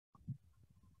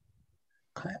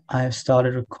Okay, I have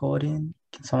started recording.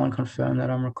 Can someone confirm that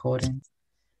I'm recording?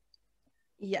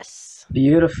 Yes.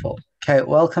 Beautiful. Okay,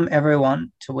 welcome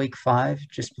everyone to week 5,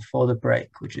 just before the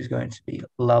break, which is going to be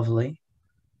lovely.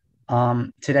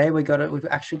 Today we've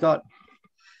actually got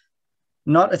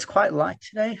not, it's quite light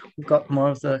today. We've got more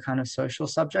of the kind of social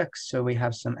subjects. So we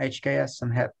have some HKS,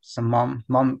 some HEP, some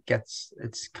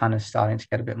it's kind of starting to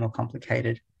get a bit more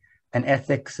complicated. And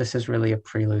ethics, this is really a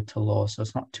prelude to law, so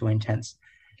it's not too intense.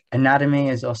 Anatomy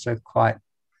is also it's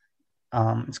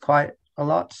quite a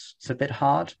lot. It's a bit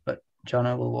hard, but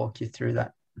Jono will walk you through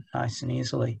that nice and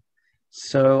easily.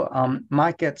 So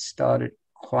might get started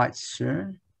quite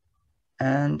soon.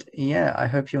 And yeah, I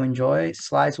hope you enjoy.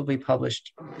 Slides will be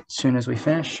published as soon as we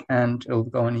finish, and it'll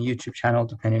go on a YouTube channel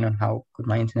depending on how good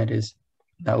my internet is.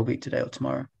 That will be today or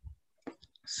tomorrow.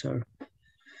 So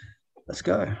let's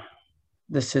go.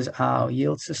 This is our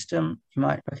yield system you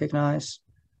might recognize.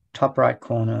 Top right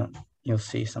corner, you'll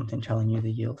see something telling you the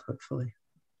yield, hopefully.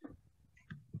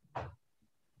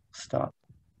 Start.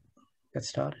 Get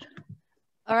started.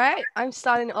 All right. I'm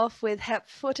starting off with HEP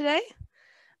for today.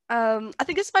 I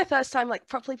think this is my first time like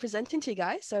properly presenting to you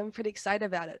guys, so I'm pretty excited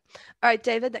about it. All right,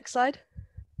 David, next slide.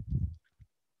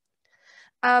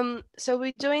 So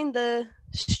we're doing the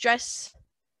stress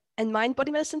and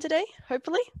mind-body medicine today,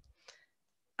 hopefully.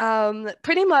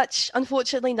 Pretty much,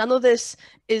 unfortunately, none of this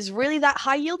is really that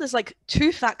high yield. There's like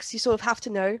 2 facts you sort of have to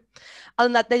know. Other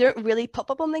than that, they don't really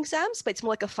pop up on the exams, but it's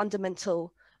more like a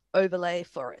fundamental overlay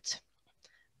for it.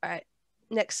 All right,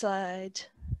 next slide.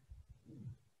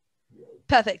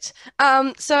 Perfect.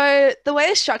 So the way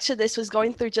I structured this was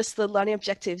going through just the learning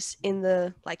objectives in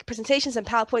the like presentations and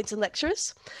PowerPoints and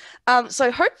lectures.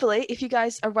 So hopefully, if you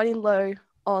guys are running low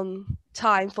on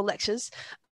time for lectures,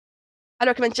 I'd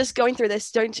recommend just going through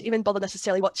this. Don't even bother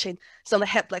necessarily watching some of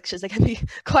the HEP lectures. They can be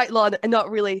quite long and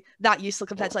not really that useful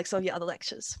compared to like some of your other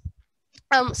lectures.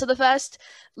 So the first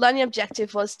learning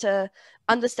objective was to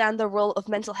understand the role of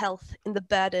mental health in the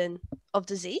burden of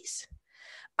disease.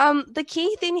 The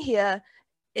key thing here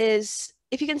is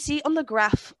if you can see on the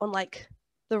graph on like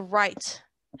the right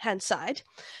hand side,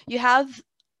 you have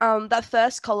that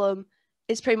first column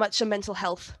is pretty much a mental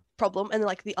health problem, and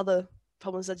like the other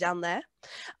problems are down there.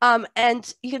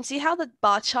 And you can see how the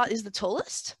bar chart is the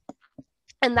tallest,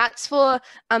 and that's for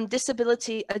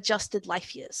disability adjusted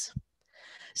life years.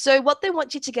 So what they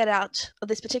want you to get out of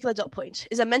this particular dot point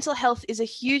is that mental health is a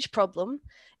huge problem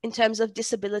in terms of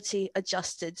disability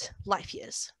adjusted life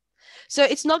years. So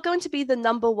it's not going to be the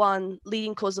 #1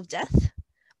 leading cause of death,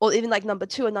 or even like #2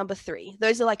 or #3.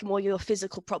 Those are like more your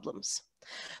physical problems.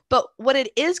 But what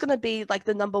it is going to be like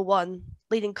the #1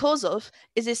 leading cause of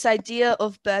is this idea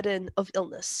of burden of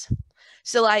illness.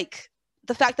 So like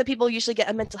the fact that people usually get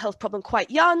a mental health problem quite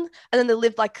young and then they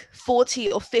live like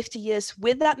 40 or 50 years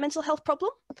with that mental health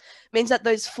problem means that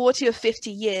those 40 or 50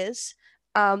 years,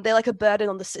 they're like a burden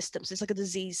on the system. So it's like a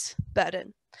disease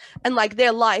burden. And like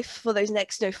their life for those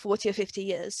next 40 or 50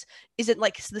 years isn't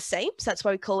like the same. So that's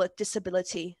why we call it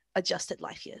disability adjusted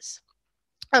life years.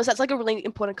 So that's like a really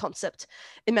important concept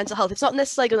in mental health. It's not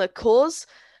necessarily going to cause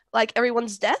like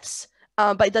everyone's deaths,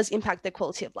 but it does impact their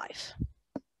quality of life.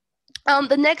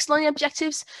 The next learning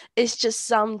objectives is just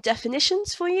some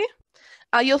definitions for you.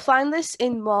 You'll find this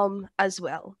in MOM as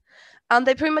well.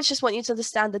 They pretty much just want you to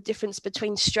understand the difference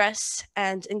between stress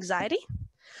and anxiety.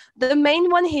 The main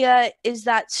one here is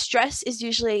that stress is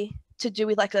usually to do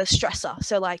with like a stressor.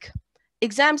 So like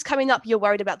exams coming up, you're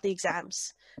worried about the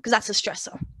exams because that's a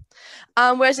stressor.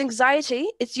 Whereas anxiety,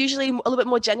 it's usually a little bit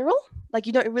more general. Like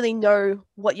you don't really know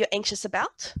what you're anxious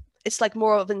about. It's like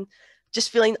more of an just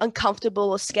feeling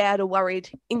uncomfortable or scared or worried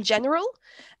in general.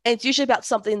 And it's usually about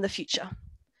something in the future.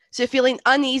 So you're feeling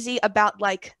uneasy about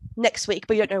like next week,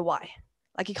 but you don't know why.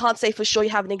 Like you can't say for sure you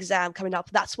have an exam coming up.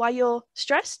 That's why you're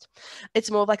stressed.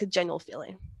 It's more of like a general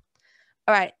feeling.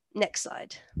 All right, next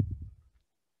slide.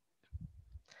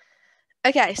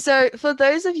 Okay, so for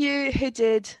those of you who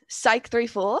did Psych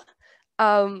 3-4,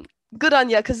 good on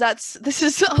you, because this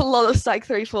is a lot of Psych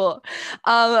 3-4.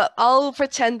 I'll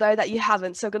pretend though that you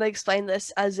haven't, so I'm going to explain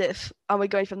this as if we're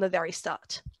going from the very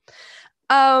start.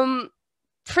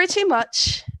 Pretty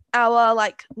much our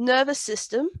like nervous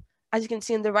system, as you can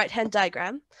see in the right-hand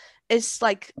diagram, is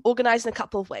like organized in a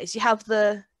couple of ways. You have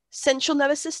the central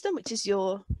nervous system, which is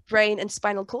your brain and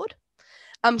spinal cord.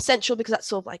 Central because that's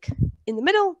sort of like in the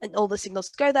middle and all the signals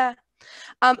go there.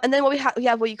 And then we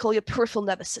have what you call your peripheral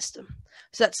nervous system.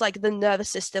 So that's like the nervous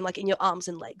system like in your arms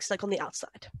and legs, like on the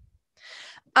outside.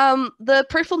 The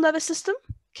peripheral nervous system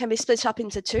can be split up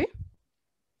into 2.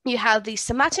 You have the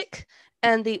somatic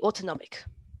and the autonomic.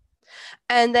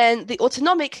 And then the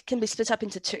autonomic can be split up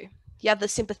into 2. You have the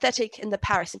sympathetic and the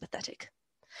parasympathetic.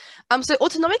 So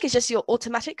autonomic is just your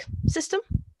automatic system.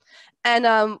 And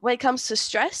when it comes to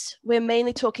stress, we're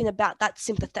mainly talking about that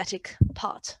sympathetic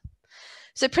part.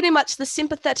 So pretty much the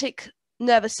sympathetic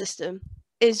nervous system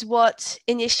is what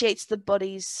initiates the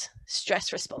body's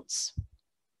stress response.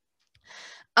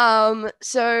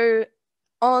 So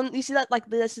you see that like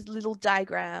there's this little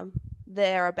diagram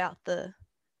there about the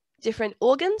different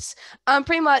organs.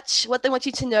 Pretty much what they want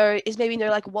you to know is maybe know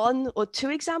like 1 or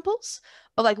 2 examples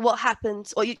of like what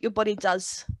happens or your body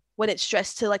does when it's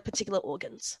stressed to like particular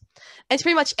organs. And it's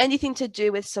pretty much anything to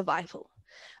do with survival.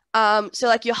 So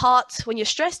like your heart, when you're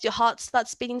stressed, your heart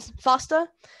starts beating faster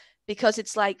because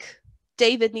it's like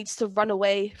David needs to run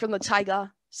away from the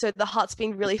tiger. So the heart's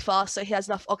beating really fast, so he has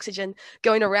enough oxygen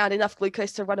going around, enough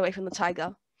glucose to run away from the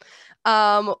tiger.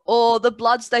 Or the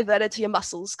blood's diverted to your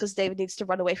muscles because David needs to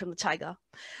run away from the tiger.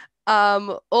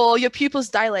 Or your pupils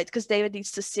dilate because David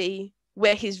needs to see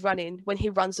where he's running when he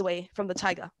runs away from the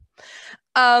tiger.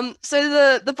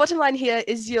 So the bottom line here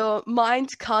is your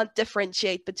mind can't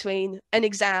differentiate between an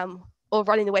exam or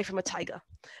running away from a tiger.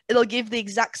 It'll give the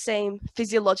exact same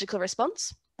physiological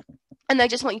response. And they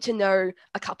just want you to know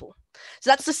a couple. So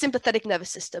that's the sympathetic nervous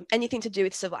system, anything to do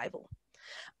with survival.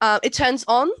 It turns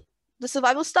on the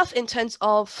survival stuff in terms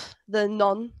of the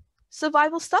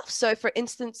non-survival stuff. So for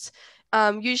instance,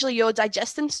 usually your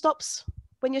digestion stops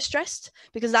when you're stressed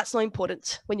because that's not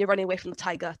important when you're running away from the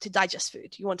tiger to digest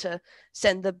food. You want to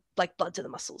send the blood to the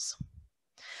muscles.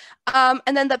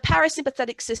 And then the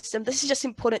parasympathetic system, this is just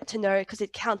important to know because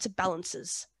it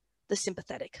counterbalances the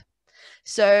sympathetic.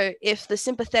 So if the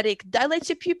sympathetic dilates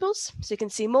your pupils so you can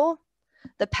see more,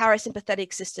 the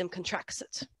parasympathetic system contracts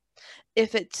it.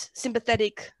 If it's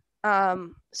sympathetic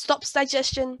stops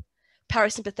digestion,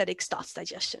 parasympathetic starts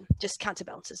digestion, just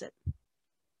counterbalances it.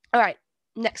 All right,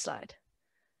 next slide.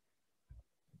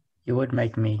 You would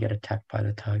make me get attacked by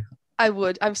the tiger. I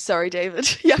would. I'm sorry,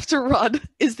 David. You have to run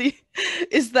is the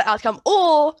outcome,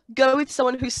 or go with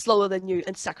someone who's slower than you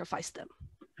and sacrifice them.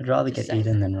 I'd rather get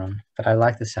eaten than run, but I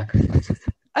like the sacrifice.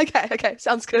 Okay,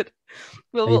 sounds good.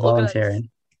 Are you volunteering?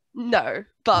 No,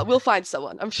 but we'll find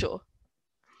someone, I'm sure.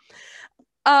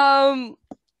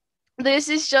 This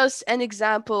is just an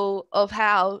example of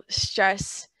how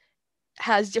stress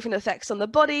has different effects on the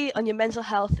body, on your mental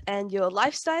health, and your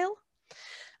lifestyle.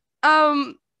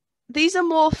 These are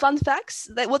more fun facts.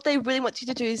 That what they really want you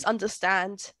to do is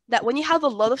understand that when you have a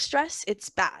lot of stress, it's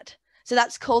bad. So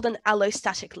that's called an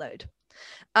allostatic load.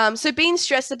 So being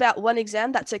stressed about one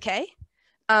exam, that's okay.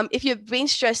 If you're being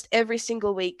stressed every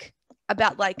single week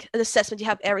about like an assessment you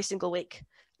have every single week,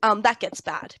 that gets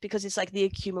bad because it's like the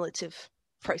accumulative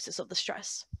process of the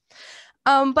stress.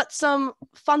 But some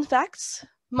fun facts,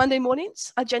 Monday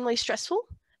mornings are generally stressful,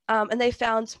 and they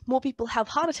found more people have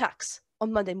heart attacks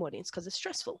on Monday mornings because it's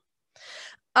stressful.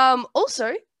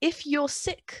 Also, if you're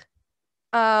sick,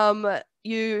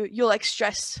 your like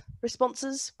stress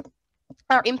responses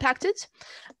are impacted.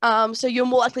 So you're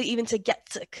more likely even to get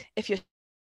sick if you're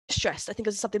stressed. I think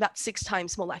it's something about 6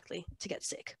 times more likely to get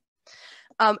sick.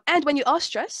 And when you are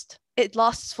stressed, it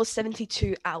lasts for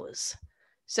 72 hours.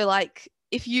 So like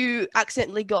if you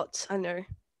accidentally got, I don't know,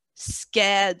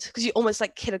 scared because you almost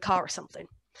like hit a car or something,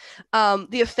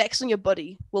 the effects on your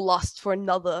body will last for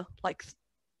another like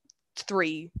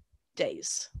 3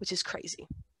 days, which is crazy.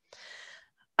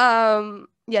 Yeah,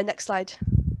 next slide.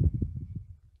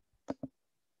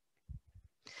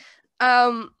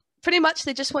 Pretty much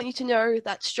they just want you to know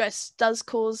that stress does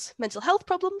cause mental health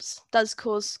problems, does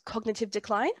cause cognitive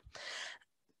decline.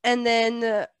 And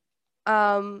then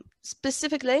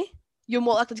specifically, you're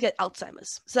more likely to get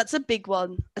Alzheimer's. So that's a big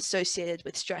one associated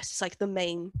with stress. It's like the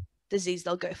main disease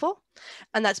they'll go for.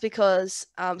 And that's because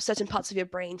certain parts of your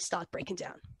brain start breaking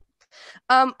down.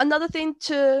 Another thing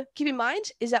to keep in mind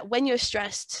is that when you're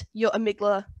stressed, your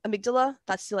amygdala,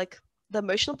 that's like the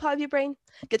emotional part of your brain,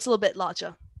 gets a little bit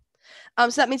larger. So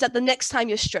that means that the next time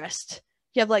you're stressed,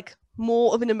 you have like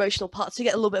more of an emotional part. So you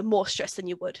get a little bit more stress than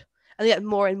you would. And you get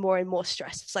more and more and more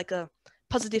stressed. It's like a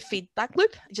positive feedback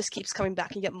loop. It just keeps coming back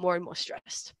and you get more and more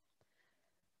stressed.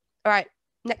 All right,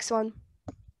 next one.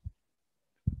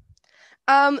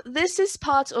 This is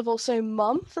part of also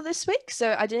Mum for this week.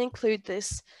 So I didn't include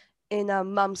this in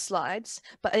Mum's slides,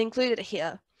 but I included it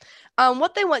here.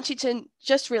 What they want you to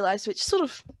just realize, which sort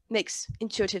of makes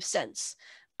intuitive sense,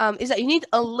 is that you need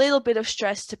a little bit of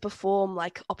stress to perform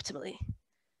like optimally.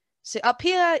 So up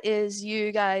here is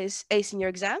you guys acing your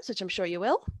exams, which I'm sure you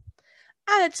will.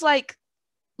 And it's like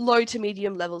low to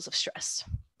medium levels of stress.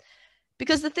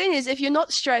 Because the thing is, if you're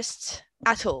not stressed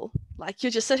at all, like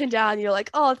you're just sitting down, you're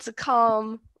like, oh, it's a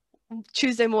calm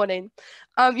Tuesday morning,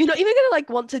 You're not even gonna like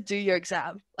want to do your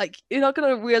exam. Like you're not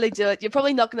gonna really do it. You're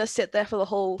probably not gonna sit there for the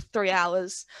whole 3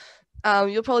 hours.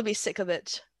 You'll probably be sick of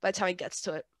it by the time it gets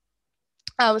to it.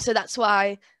 So that's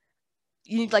why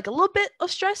you need like a little bit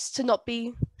of stress to not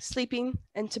be sleeping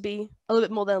and to be a little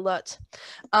bit more than alert.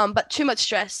 But too much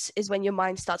stress is when your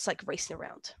mind starts like racing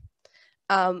around.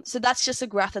 So that's just a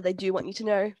graph that they do want you to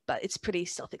know, but it's pretty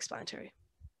self-explanatory.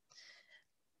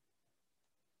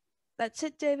 That's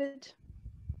it, David.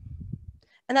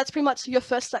 And that's pretty much your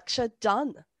first lecture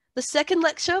done. The second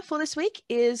lecture for this week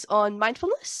is on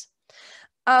mindfulness.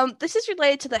 This is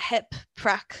related to the HEP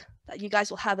prac that you guys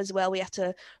will have as well. We have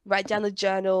to write down the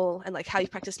journal and like how you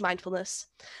practice mindfulness.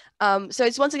 So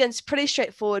it's once again, it's pretty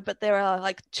straightforward, but there are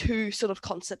like 2 sort of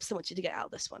concepts I want you to get out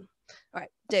of this one. All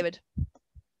right, David.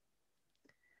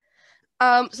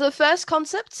 So the first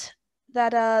concept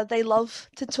that they love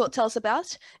to tell us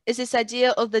about is this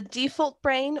idea of the default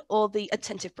brain or the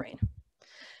attentive brain.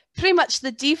 Pretty much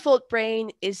the default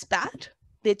brain is bad,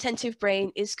 the attentive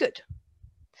brain is good.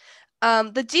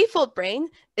 The default brain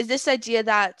is this idea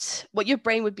that what your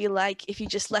brain would be like if you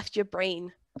just left your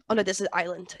brain on a desert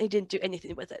island and you didn't do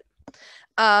anything with it.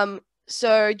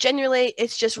 So generally,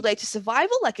 it's just related to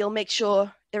survival, like it'll make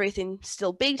sure everything's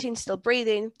still beating, still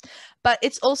breathing, but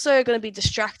it's also going to be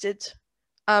distracted,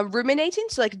 ruminating,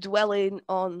 so like dwelling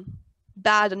on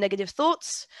bad or negative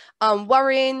thoughts,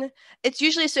 worrying. It's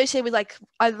usually associated with like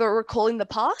either recalling the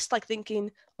past, like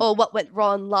thinking, oh, what went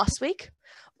wrong last week,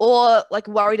 or like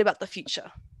worried about the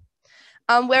future.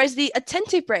 Whereas the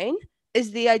attentive brain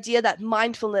is the idea that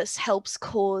mindfulness helps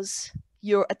cause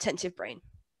your attentive brain.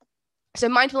 So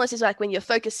mindfulness is like when you're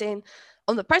focusing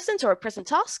on the present or a present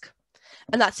task,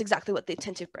 and that's exactly what the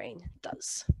attentive brain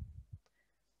does.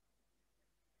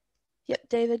 Yep,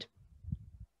 David.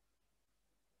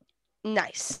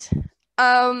 Nice.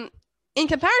 In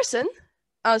comparison,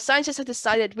 scientists have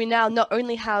decided we now not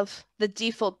only have the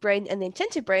default brain and the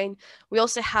attentive brain, we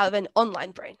also have an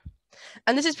online brain.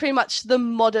 And this is pretty much the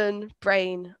modern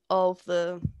brain of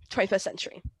the 21st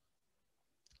century.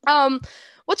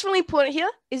 What's really important here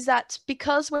is that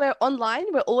because we're online,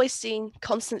 we're always seeing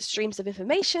constant streams of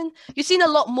information. You're seeing a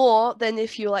lot more than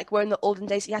if you like were in the olden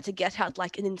days, you had to get out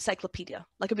like an encyclopedia.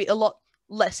 Like it'd be a lot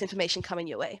less information coming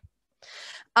your way.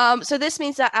 So this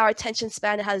means that our attention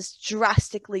span has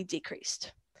drastically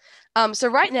decreased. So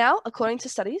right now, according to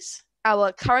studies,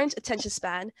 our current attention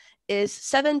span is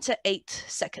 7 to 8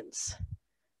 seconds,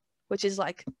 which is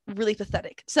like really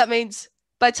pathetic. So that means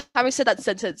by the time I said that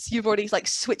sentence, you've already like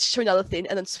switched to another thing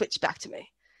and then switched back to me.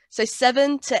 So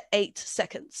 7 to 8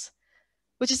 seconds,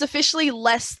 which is officially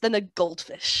less than a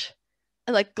goldfish.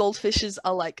 And like goldfishes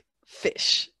are like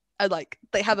fish. And like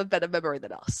they have a better memory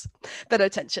than us, better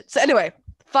attention. So anyway,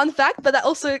 fun fact, but that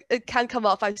also it can come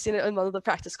up. I've seen it in one of the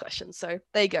practice questions. So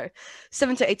there you go,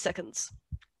 7 to 8 seconds.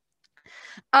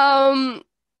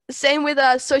 Same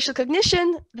with social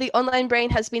cognition. The online brain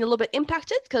has been a little bit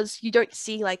impacted because you don't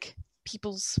see like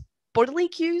people's bodily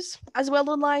cues as well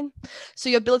online. So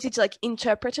your ability to like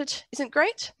interpret it isn't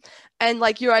great. And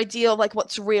like your idea of like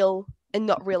what's real and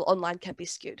not real online can be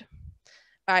skewed.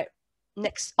 All right.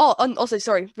 Next. Oh, and also,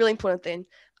 sorry, really important thing.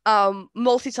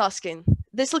 Multitasking.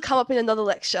 This will come up in another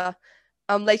lecture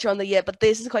later on in the year, but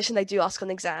this is a question they do ask on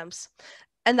exams.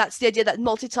 And that's the idea that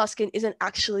multitasking isn't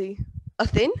actually a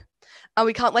thing. And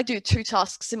we can't like do 2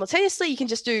 tasks simultaneously. You can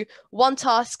just do 1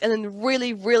 task and then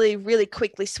really, really, really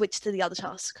quickly switch to the other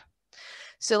task.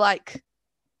 So like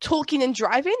talking and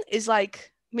driving is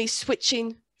like me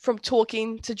switching from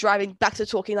talking to driving back to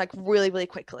talking like really, really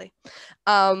quickly.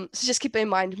 So just keep in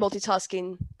mind,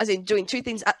 multitasking, as in doing 2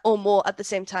 things or more at the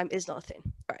same time, is not a thing.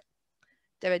 All right,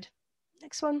 David,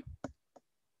 next one.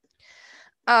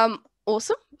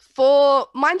 Awesome. For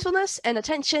mindfulness and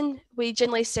attention, we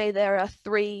generally say there are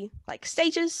 3 like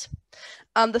stages.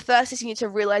 The first is you need to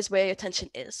realize where your attention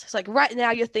is. So like right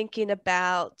now you're thinking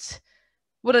about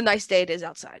what a nice day it is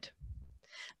outside.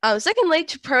 Secondly,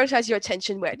 to prioritize your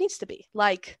attention where it needs to be,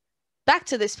 like back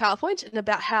to this PowerPoint and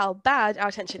about how bad our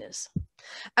attention is.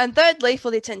 And thirdly, for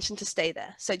the attention to stay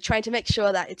there. So trying to make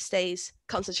sure that it stays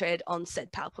concentrated on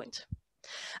said PowerPoint.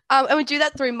 And we do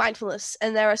that through mindfulness.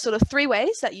 And there are sort of 3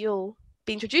 ways that you'll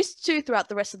be introduced to throughout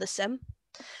the rest of the SEM.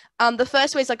 The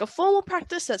first way is like a formal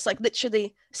practice. That's like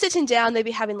literally sitting down,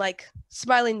 maybe having like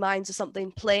smiling minds or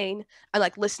something, playing and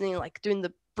like listening, like doing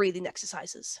the breathing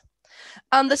exercises.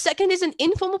 The second is an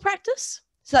informal practice.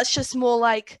 So that's just more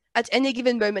like at any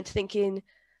given moment thinking,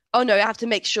 oh no, I have to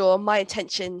make sure my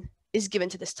attention is given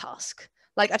to this task.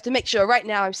 Like I have to make sure right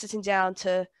now I'm sitting down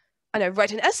to, I know,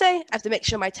 write an essay. I have to make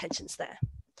sure my attention's there.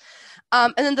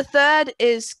 And then the third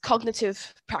is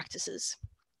cognitive practices.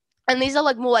 And these are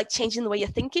like more like changing the way you're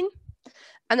thinking.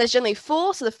 And there's generally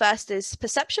 4. So the first is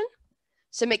perception.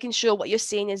 So making sure what you're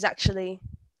seeing is actually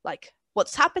like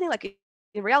what's happening, like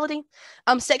in reality.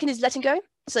 Second is letting go.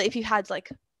 So if you had like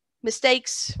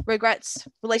mistakes, regrets,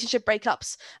 relationship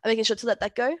breakups, and making sure to let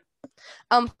that go.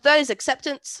 Third is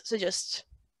acceptance. So just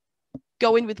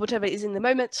go in with whatever is in the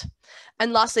moment.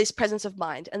 And lastly is presence of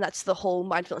mind. And that's the whole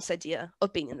mindfulness idea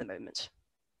of being in the moment.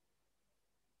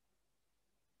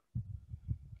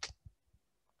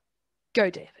 Go,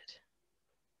 David.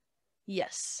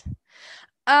 Yes.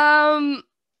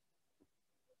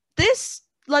 This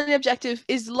learning objective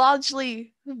is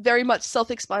largely very much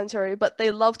self-explanatory, but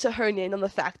they love to hone in on the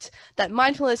fact that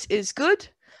mindfulness is good.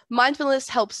 Mindfulness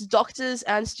helps doctors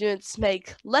and students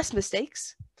make less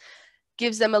mistakes,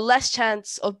 gives them a less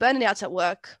chance of burning out at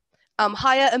work,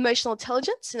 higher emotional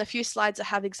intelligence. In a few slides, I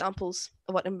have examples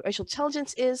of what emotional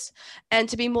intelligence is, and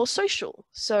to be more social.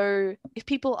 So if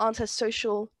people aren't as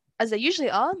social as they usually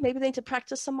are, maybe they need to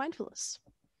practice some mindfulness.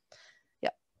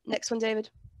 Yep. Next one, David.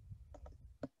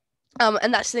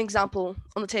 And that's an example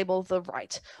on the table of the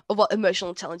right of what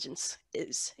emotional intelligence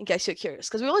is, in case you're curious.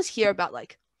 Because we always hear about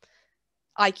like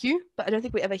IQ, but I don't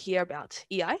think we ever hear about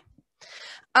EI.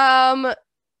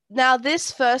 Now,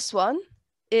 this first one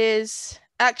is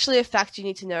actually a fact you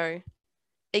need to know.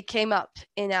 It came up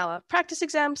in our practice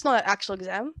exams, not an actual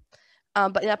exam,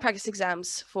 but in our practice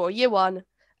exams for year 1.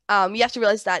 You have to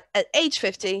realize that at age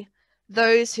 50,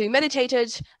 those who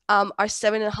meditated are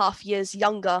 7.5 years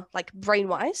younger, like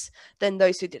brain-wise, than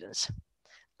those who didn't.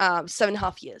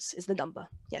 7.5 years is the number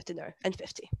you have to know, and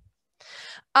 50.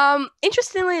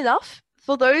 Interestingly enough,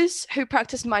 for those who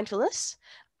practice mindfulness,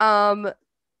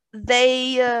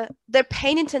 their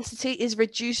pain intensity is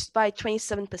reduced by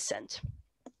 27%.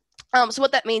 So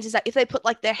what that means is that if they put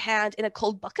like their hand in a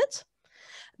cold bucket,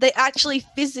 they actually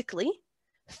physically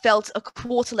felt a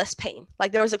quarter less pain.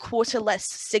 Like there was a quarter less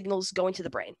signals going to the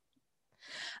brain.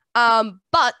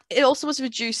 But it also was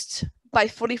reduced by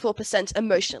 44%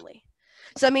 emotionally.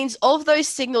 So that means of those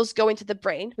signals going to the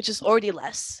brain, which is already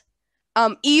less,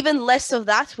 even less of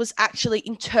that was actually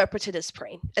interpreted as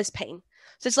pain.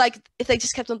 So it's like if they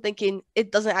just kept on thinking,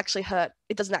 it doesn't actually hurt,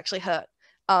 it doesn't actually hurt.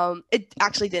 It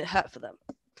actually didn't hurt for them.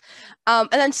 And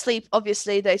then sleep,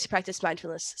 obviously, those who practice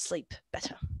mindfulness sleep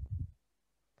better.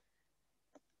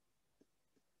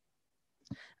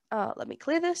 Let me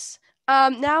clear this.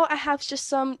 Now I have just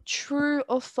some true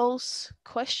or false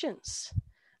questions.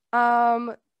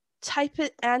 Type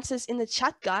it answers in the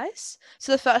chat, guys.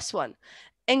 So the first one,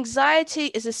 anxiety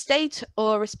is a state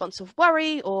or response of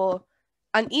worry or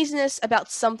uneasiness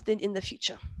about something in the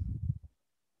future.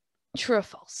 True or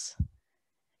false?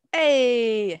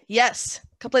 Hey, yes,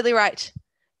 completely right.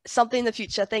 Something in the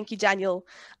future. Thank you, Daniel.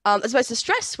 As opposed to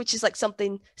stress, which is like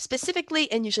something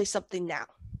specifically and usually something now.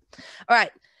 All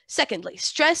right. Secondly,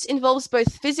 stress involves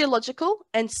both physiological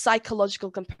and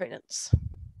psychological components.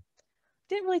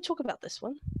 Didn't really talk about this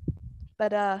one,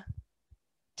 but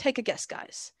take a guess,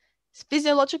 guys. It's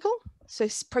physiological, so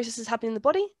processes happen in the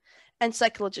body, and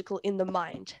psychological in the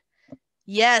mind.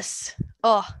 Yes.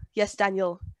 Oh, yes,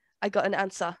 Daniel. I got an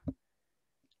answer.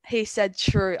 He said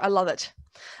true. I love it.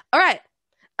 All right.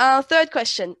 Third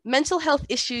question. Mental health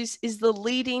issues is the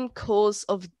leading cause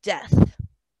of death.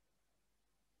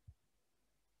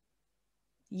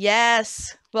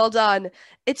 Yes. Well done.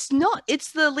 It's not.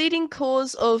 It's the leading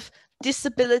cause of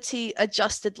disability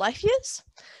adjusted life years.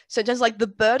 So in terms of like the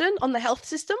burden on the health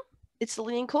system, it's the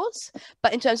leading cause.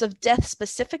 But in terms of death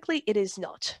specifically, it is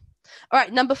not. All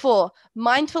right. Number 4.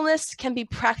 Mindfulness can be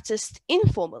practiced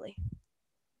informally.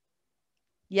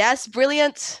 Yes.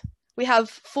 Brilliant. We have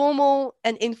formal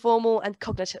and informal and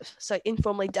cognitive. So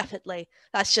informally, definitely.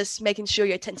 That's just making sure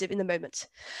you're attentive in the moment.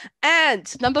 And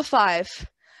number 5,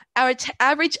 our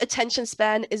average attention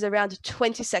span is around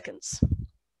 20 seconds.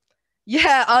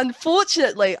 Yeah,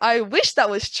 unfortunately, I wish that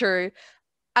was true.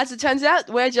 As it turns out,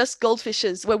 we're just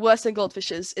goldfishes. We're worse than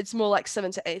goldfishes. It's more like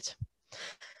 7 to 8.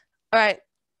 All right.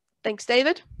 Thanks,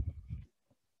 David.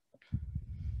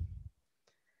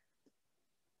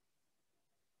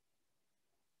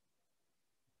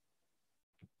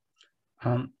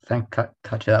 Thank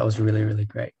Katja. That was really, really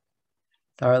great.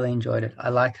 Thoroughly enjoyed it. I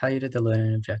like how you did the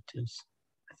learning objectives.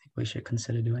 I think we should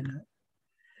consider doing that.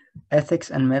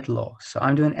 Ethics and med law. So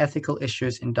I'm doing ethical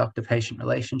issues in doctor-patient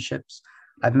relationships.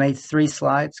 I've made 3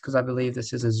 slides because I believe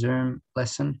this is a Zoom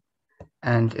lesson,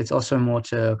 and it's also more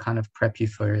to kind of prep you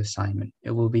for your assignment.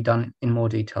 It will be done in more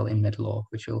detail in med law,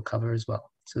 which we'll cover as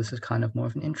well. So this is kind of more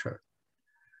of an intro.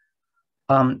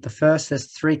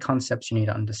 There's 3 concepts you need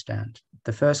to understand.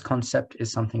 The first concept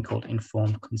is something called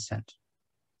informed consent.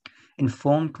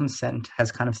 Informed consent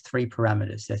has kind of three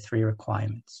parameters. There are three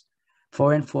requirements.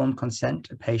 For informed consent,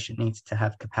 a patient needs to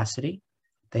have capacity.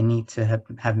 They need to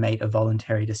have made a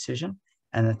voluntary decision,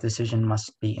 and that decision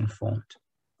must be informed.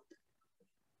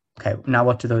 Okay, now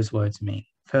what do those words mean?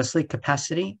 Firstly,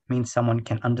 capacity means someone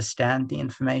can understand the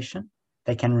information.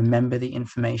 They can remember the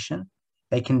information.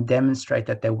 They can demonstrate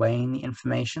that they're weighing the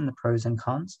information, the pros and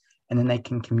cons, and then they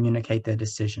can communicate their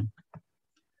decision.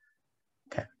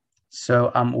 Okay,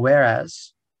 so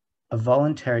whereas a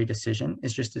voluntary decision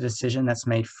is just a decision that's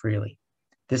made freely.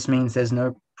 This means there's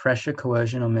no pressure,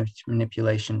 coercion, or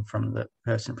manipulation from the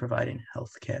person providing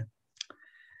healthcare.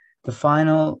 The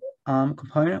final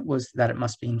component was that it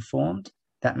must be informed.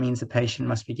 That means the patient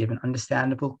must be given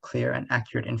understandable, clear, and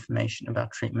accurate information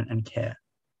about treatment and care.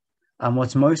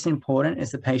 What's most important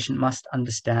is the patient must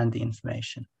understand the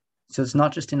information. So it's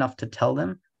not just enough to tell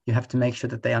them, you have to make sure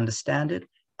that they understand it.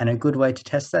 And a good way to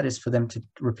test that is for them to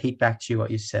repeat back to you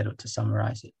what you said or to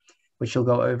summarize it, which you'll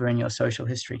go over in your social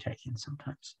history taking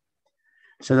sometimes.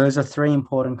 So those are three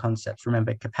important concepts.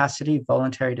 Remember, capacity,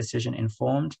 voluntary decision,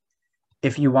 informed.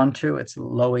 If you want to, it's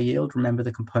lower yield. Remember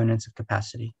the components of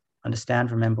capacity.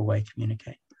 Understand, remember, weigh,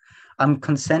 communicate.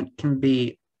 Consent can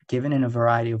be given in a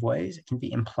variety of ways. It can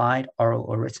be implied, oral,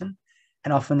 or written.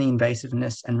 And often the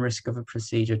invasiveness and risk of a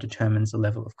procedure determines the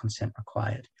level of consent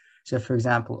required. So for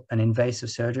example, an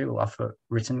invasive surgery will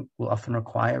often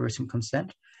require written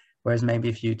consent. Whereas maybe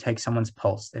if you take someone's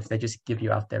pulse, if they just give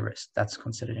you out their wrist, that's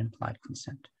considered implied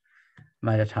consent.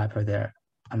 Made a typo there.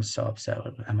 I'm so upset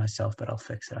with myself, but I'll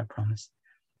fix it, I promise.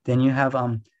 Then you have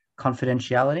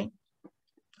confidentiality.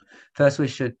 First, we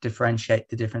should differentiate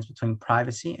the difference between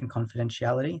privacy and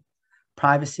confidentiality.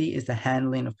 Privacy is the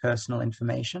handling of personal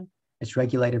information. It's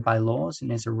regulated by laws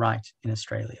and is a right in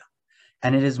Australia.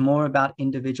 And it is more about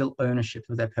individual ownership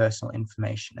of their personal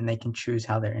information, and they can choose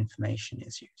how their information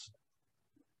is used.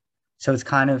 So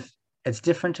it's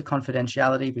different to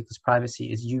confidentiality because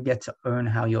privacy is you get to own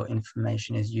how your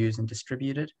information is used and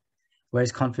distributed,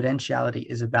 whereas confidentiality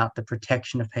is about the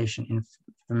protection of patient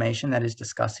information that is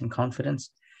discussed in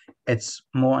confidence. It's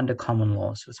more under common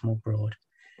law, so it's more broad.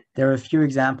 There are a few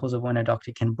examples of when a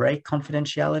doctor can break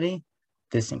confidentiality.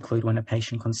 This include when a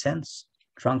patient consents,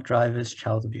 drunk drivers,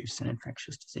 child abuse, and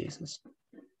infectious diseases.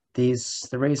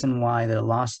 The reason why the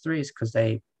last three is because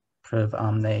they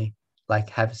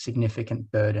have a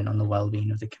significant burden on the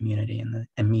well-being of the community and the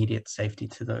immediate safety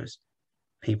to those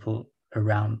people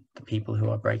around the people who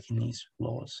are breaking these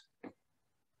laws,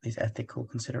 these ethical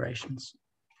considerations.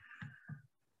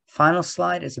 Final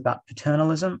slide is about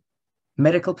paternalism.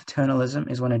 Medical paternalism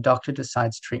is when a doctor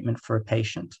decides treatment for a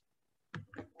patient,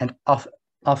 and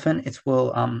often it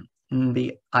will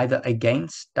be either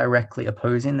against, directly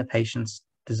opposing the patient's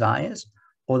desires,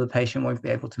 or the patient won't be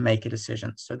able to make a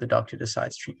decision, so the doctor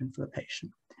decides treatment for the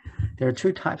patient. There are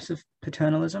two types of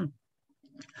paternalism.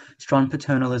 Strong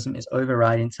paternalism is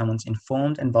overriding someone's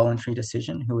informed and voluntary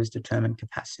decision who has determined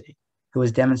capacity, who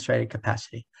has demonstrated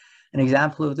capacity. An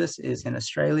example of this is in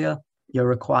Australia, you're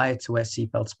required to wear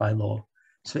seatbelts by law.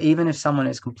 So even if someone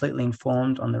is completely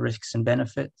informed on the risks and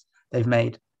benefits, they've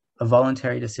made a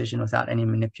voluntary decision without any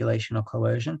manipulation or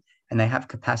coercion, and they have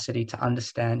capacity to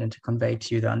understand and to convey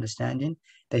to you their understanding,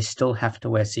 they still have to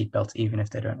wear seatbelts even if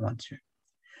they don't want to.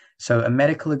 So a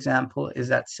medical example is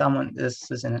that this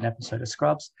is in an episode of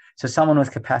Scrubs, so someone with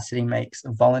capacity makes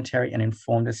a voluntary and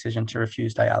informed decision to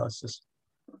refuse dialysis.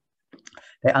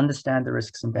 They understand the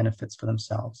risks and benefits for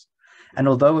themselves. And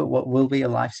although it will be a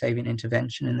life-saving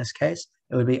intervention in this case,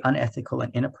 it would be unethical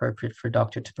and inappropriate for a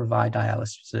doctor to provide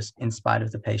dialysis in spite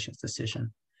of the patient's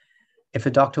decision. If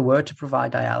a doctor were to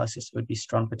provide dialysis, it would be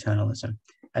strong paternalism,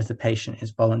 as the patient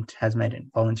has made it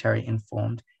voluntary,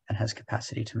 informed, and has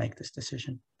capacity to make this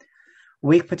decision.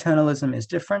 Weak paternalism is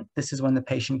different. This is when the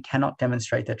patient cannot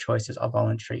demonstrate their choices are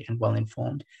voluntary and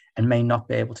well-informed and may not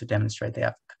be able to demonstrate they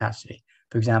have capacity.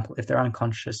 For example, if they're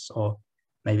unconscious or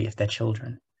maybe if they're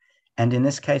children. And in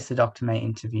this case, the doctor may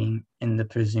intervene in the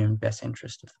presumed best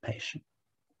interest of the patient.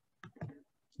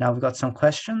 Now we've got some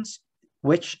questions.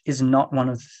 Which is not one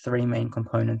of the three main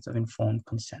components of informed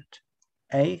consent?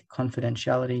 A,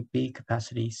 confidentiality, B,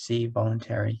 capacity, C,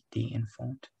 voluntary, D,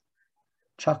 informed.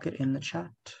 Chuck it in the chat.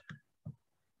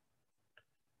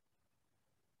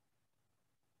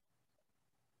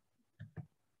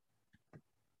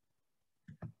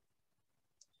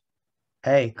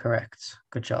 A, correct.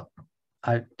 Good job.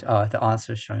 The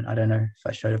answer is shown. I don't know if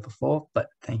I showed it before, but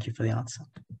thank you for the answer.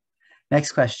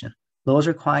 Next question. Laws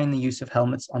requiring the use of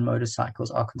helmets on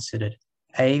motorcycles are considered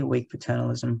A, weak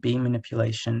paternalism, B,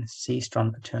 manipulation, C,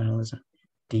 strong paternalism,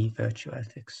 D, virtue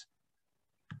ethics.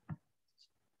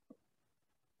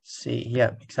 C.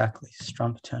 Yeah, exactly.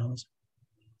 Strong paternalism.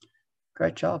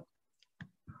 Great job.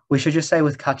 We should just say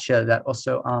with Katja that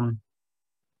also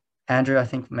Andrew, I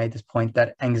think, made this point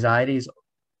that anxiety is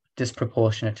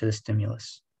disproportionate to the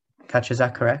stimulus. Katja, is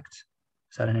that correct?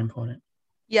 Is that an important?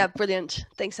 Yeah, brilliant.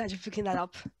 Thanks, Andrew, for picking that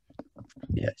up.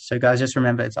 Yeah. So guys, just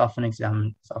remember it's often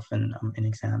in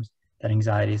exams that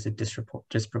anxiety is a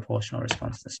disproportional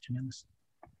response to the stimulus.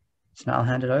 So now I'll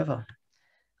hand it over.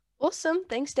 Awesome.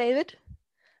 Thanks, David.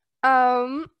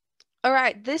 All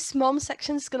right, this mom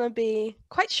section is going to be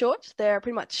quite short. There are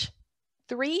pretty much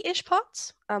 3-ish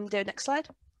parts. David, next slide.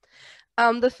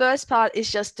 The first part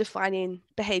is just defining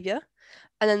behavior.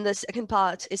 And then the second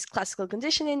part is classical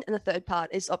conditioning. And the third part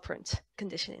is operant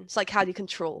conditioning. It's like how do you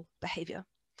control behavior.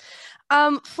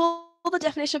 For the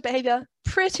definition of behavior,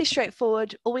 pretty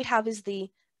straightforward. All we have is the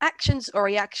actions or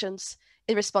reactions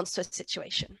in response to a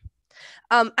situation.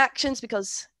 Actions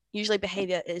because usually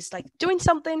behavior is like doing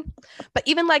something, but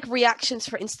even like reactions,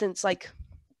 for instance, like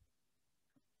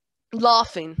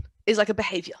laughing is like a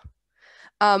behavior.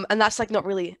 And that's like not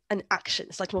really an action.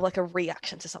 It's like more like a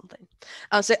reaction to something.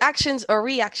 So actions or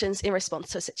reactions in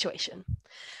response to a situation.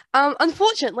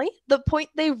 Unfortunately, the point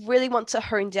they really want to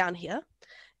hone down here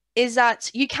is that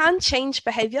you can change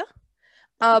behavior,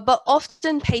 but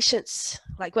often patients,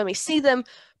 like when we see them,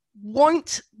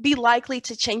 won't be likely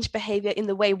to change behavior in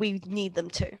the way we need them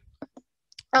to.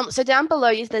 So down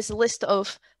below, there's a list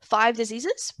of 5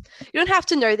 diseases. You don't have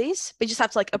to know these, but you just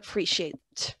have to like appreciate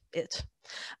it.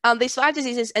 These 5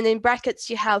 diseases, and in brackets,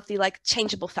 you have the like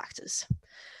changeable factors.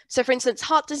 So for instance,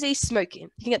 heart disease, smoking.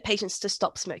 You can get patients to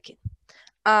stop smoking.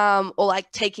 Or like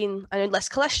taking less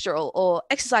cholesterol or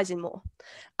exercising more.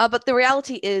 But the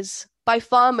reality is, by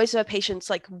far, most of our patients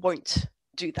like won't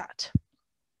do that.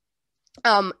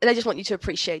 And I just want you to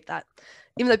appreciate that.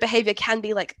 Even though behavior can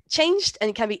be like changed and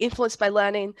it can be influenced by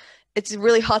learning, it's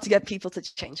really hard to get people to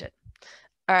change it.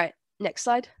 All right, next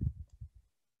slide.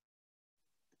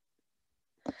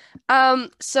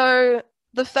 So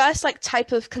the first like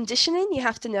type of conditioning you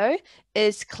have to know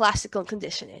is classical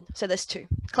conditioning. So there's 2,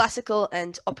 classical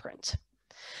and operant.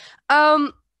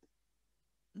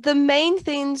 The main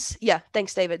things, yeah,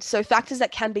 thanks, David. So factors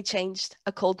that can be changed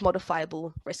are called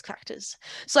modifiable risk factors.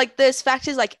 So like there's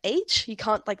factors like age, you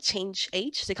can't like change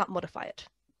age, so you can't modify it.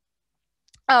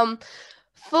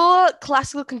 For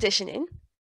classical conditioning,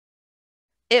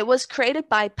 it was created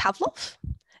by Pavlov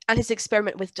and his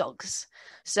experiment with dogs.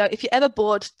 So if you're ever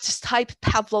bored, just type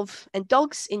Pavlov and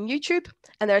dogs in YouTube,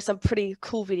 and there are some pretty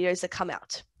cool videos that come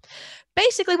out.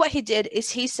 Basically what he did is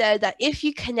he said that if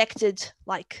you connected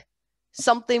like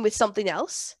something with something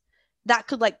else, that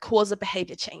could like cause a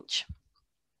behavior change.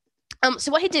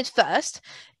 So what he did first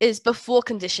is before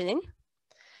conditioning,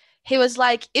 he was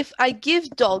like, if I give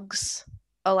dogs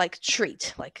a like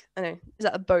treat, like I don't know, is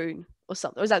that a bone or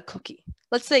something, or is that a cookie?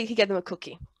 Let's say he gave them a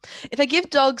cookie. If I give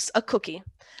dogs a cookie,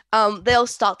 they'll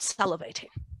start salivating.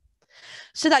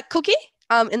 So that cookie,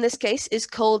 in this case, is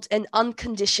called an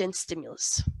unconditioned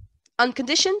stimulus.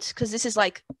 Unconditioned, because this is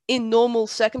like in normal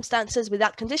circumstances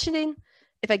without conditioning.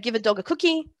 If I give a dog a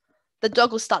cookie, the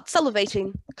dog will start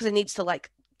salivating because it needs to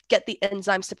like get the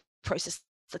enzymes to process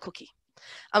the cookie.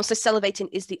 So salivating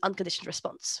is the unconditioned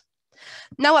response.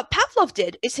 Now what Pavlov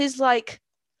did is he's like,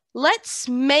 let's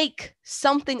make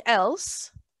something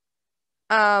else,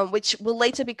 which will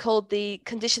later be called the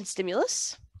conditioned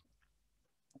stimulus.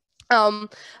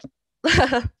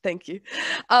 Thank you.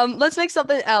 Let's make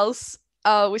something else,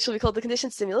 which will be called the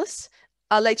conditioned stimulus,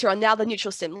 later on, now the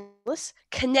neutral stimulus,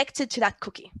 connected to that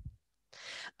cookie.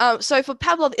 So for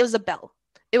Pavlov, it was a bell.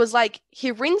 It was like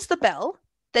he rings the bell,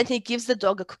 then he gives the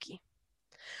dog a cookie.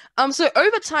 So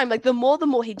over time, like the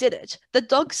more he did it, the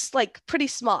dog's like pretty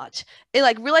smart. It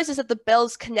like realizes that the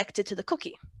bell's connected to the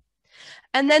cookie.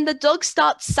 And then the dog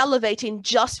starts salivating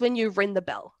just when you ring the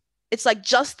bell. It's like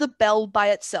just the bell by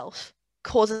itself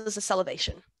causes a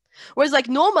salivation. Whereas like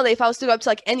normally if I was to go up to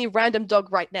like any random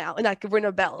dog right now and I could ring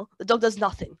a bell, the dog does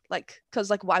nothing, like, because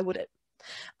like why would it?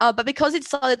 But because it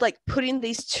started like putting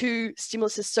these 2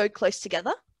 stimuluses so close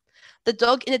together, the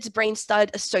dog in its brain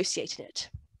started associating it.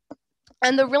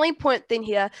 And the really important thing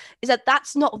here is that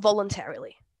that's not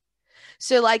voluntarily.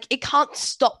 So like it can't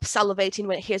stop salivating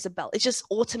when it hears a bell. It just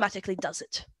automatically does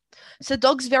it. So the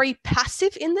dog's very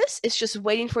passive in this. It's just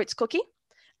waiting for its cookie,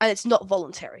 and it's not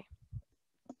voluntary.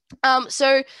 At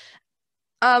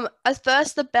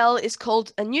first, the bell is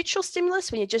called a neutral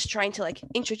stimulus when you're just trying to like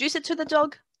introduce it to the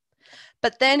dog.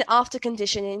 But then after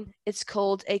conditioning, it's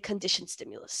called a conditioned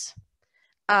stimulus.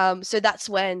 So that's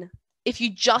when, if you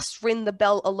just ring the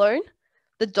bell alone,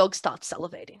 the dog starts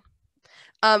salivating.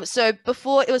 So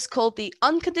before it was called the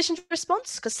unconditioned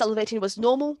response because salivating was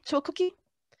normal to a cookie.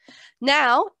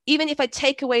 Now, even if I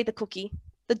take away the cookie,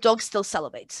 the dog still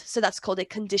salivates. So that's called a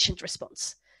conditioned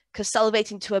response because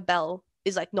salivating to a bell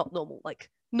is like not normal. Like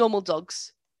normal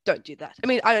dogs don't do that. I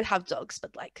mean, I don't have dogs,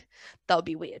 but like that would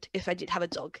be weird if I did have a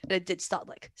dog and it did start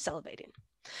like salivating.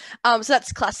 So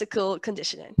that's classical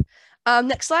conditioning.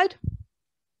 Next slide.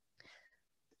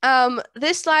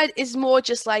 This slide is more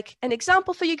just like an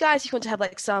example for you guys. If you want to have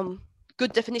like some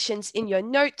good definitions in your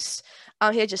notes,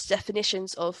 here are just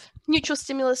definitions of neutral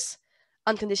stimulus,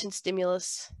 unconditioned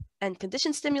stimulus, and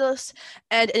conditioned stimulus,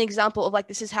 and an example of like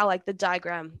this is how like the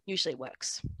diagram usually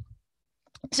works.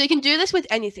 So you can do this with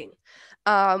anything.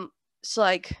 So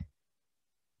like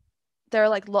there are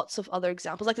like lots of other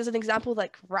examples. Like there's an example of,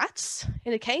 like rats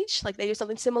in a cage, like they do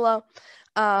something similar,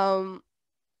 or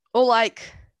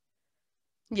like.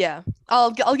 Yeah,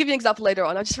 I'll give you an example later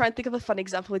on. I'm just trying to think of a fun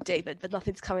example with David, but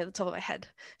nothing's coming at the top of my head.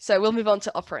 So we'll move on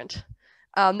to operant.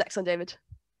 Next one, David.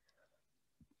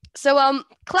 So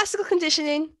classical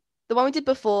conditioning, the one we did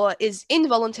before, is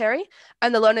involuntary,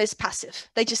 and the learner is passive.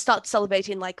 They just start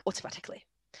salivating like automatically.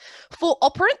 For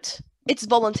operant, it's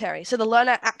voluntary, so the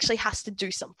learner actually has to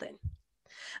do something,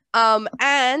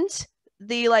 and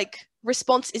the like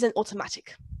response isn't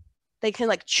automatic. They can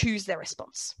like choose their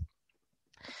response.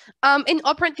 In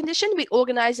operant condition, we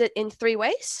organize it in 3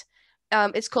 ways.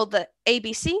 It's called the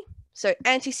ABC, so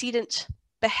antecedent,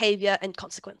 behavior, and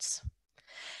consequence.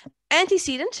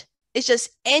 Antecedent is just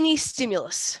any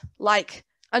stimulus, like,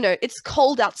 I know, it's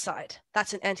cold outside.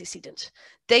 That's an antecedent.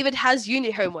 David has uni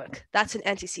homework. That's an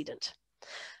antecedent.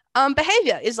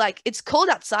 Behavior is like, it's cold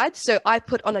outside, so I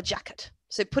put on a jacket.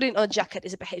 So putting on a jacket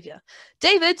is a behavior.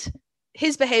 David,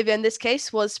 his behavior in this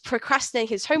case was procrastinating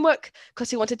his homework because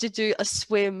he wanted to do a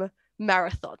swim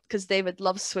marathon because David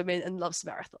loves swimming and loves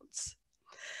marathons.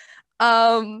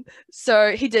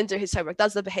 So he didn't do his homework.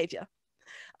 That's the behavior.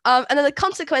 And then the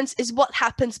consequence is what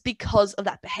happens because of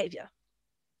that behavior.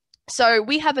 So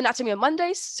we have anatomy on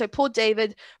Mondays. So poor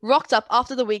David rocked up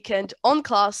after the weekend on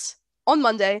class on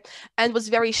Monday and was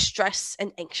very stressed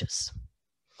and anxious.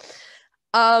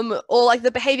 Or like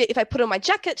the behavior, if I put on my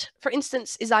jacket, for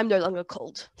instance, is I'm no longer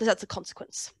cold. So that's a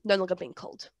consequence, no longer being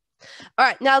cold. All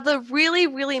right, now the really,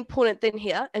 really important thing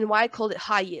here, and why I called it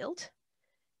high yield,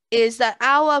 is that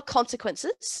our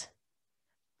consequences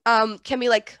can be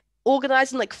like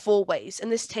organized in like 4 ways.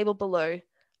 And this table below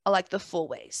are like the 4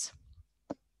 ways.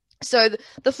 So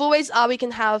the 4 ways are we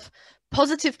can have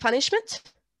positive punishment,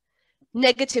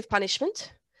 negative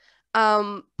punishment,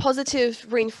 positive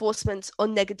reinforcement, or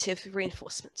negative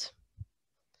reinforcement.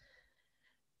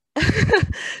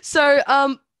 So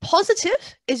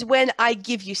positive is when I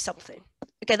give you something.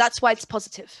 Okay, that's why it's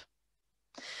positive.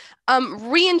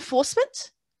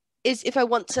 Reinforcement is if I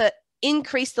want to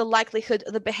increase the likelihood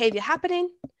of the behavior happening,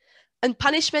 and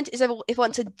punishment is if I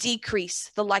want to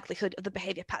decrease the likelihood of the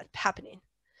behavior happening.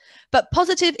 But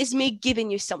positive is me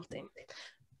giving you something.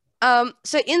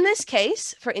 So in this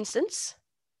case, for instance,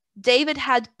 David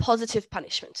had positive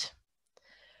punishment.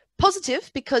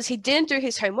 Positive because he didn't do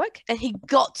his homework and he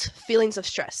got feelings of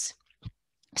stress.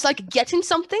 It's like getting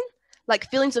something, like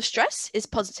feelings of stress, is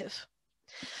positive.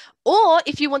 Or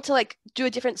if you want to like do a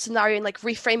different scenario and like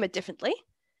reframe it differently,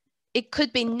 it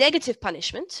could be negative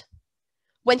punishment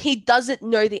when he doesn't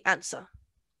know the answer.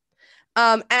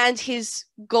 And his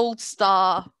gold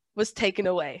star was taken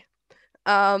away.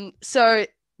 So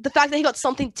the fact that he got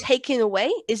something taken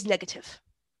away is negative.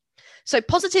 So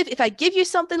positive, if I give you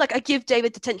something, like I give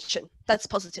David detention, that's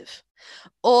positive.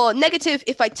 Or negative,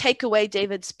 if I take away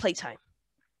David's playtime.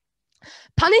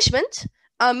 Punishment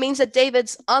means that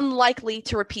David's unlikely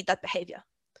to repeat that behavior.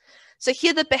 So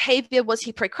here the behavior was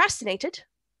he procrastinated,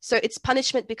 so it's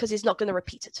punishment because he's not going to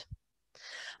repeat it.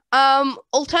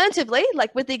 Alternatively,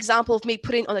 like with the example of me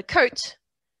putting on a coat,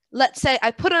 let's say I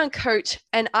put on a coat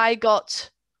and I got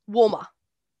warmer.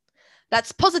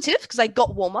 That's positive because I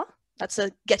got warmer. That's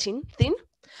a getting thing.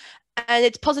 And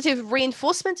it's positive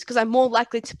reinforcement because I'm more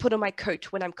likely to put on my coat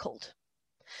when I'm cold.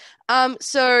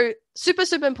 So super,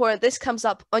 super important. This comes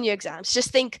up on your exams.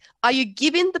 Just think, are you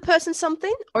giving the person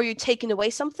something or are you taking away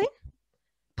something?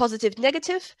 Positive,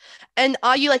 negative. And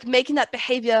are you like making that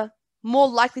behavior more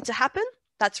likely to happen?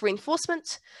 That's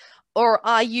reinforcement. Or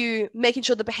are you making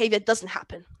sure the behavior doesn't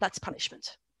happen? That's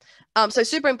punishment. So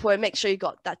super important. Make sure you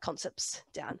got that concepts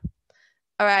down.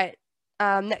 All right.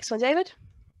 Next one, David.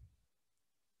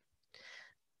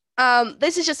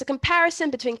 This is just a comparison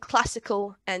between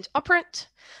classical and operant.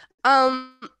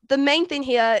 The main thing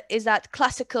here is that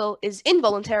classical is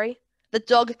involuntary. The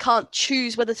dog can't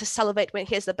choose whether to salivate when it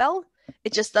hears the bell.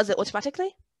 It just does it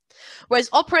automatically. Whereas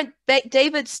operant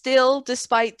David still,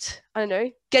 despite, I don't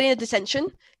know, getting a detention,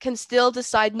 can still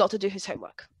decide not to do his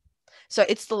homework. So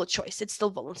it's still a choice. It's still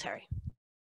voluntary.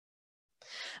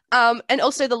 And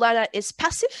also the learner is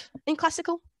passive in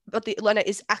classical, but the learner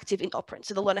is active in operant.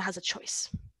 So the learner has a choice.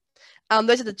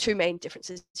 Those are the two main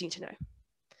differences you need to know.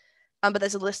 But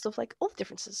there's a list of like all the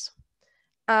differences.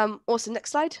 Also,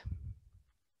 next slide.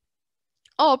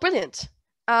 Oh, brilliant.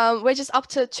 We're just up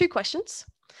to 2 questions.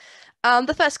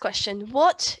 The first question,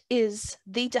 what is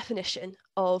the definition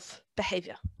of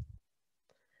behavior?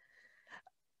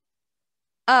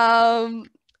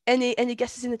 Any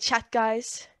guesses in the chat,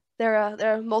 guys? There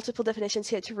are multiple definitions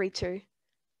here to read to,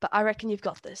 but I reckon you've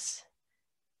got this.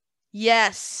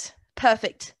 Yes,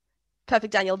 perfect.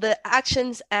 Perfect, Daniel. The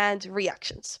actions and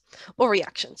reactions, or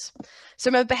reactions. So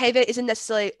remember, behavior isn't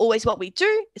necessarily always what we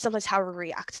do. It's sometimes how we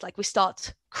react. Like we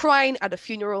start crying at a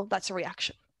funeral, that's a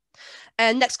reaction.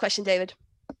 And next question, David.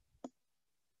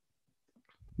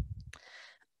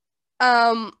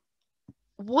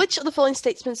 Which of the following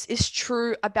statements is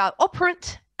true about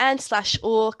operant and /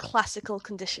 or classical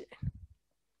conditioning?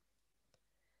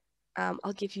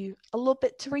 I'll give you a little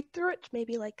bit to read through it,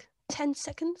 maybe like 10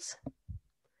 seconds.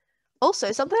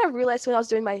 Also, something I realized when I was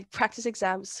doing my practice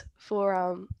exams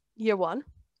for year 1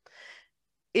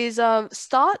 is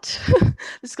start.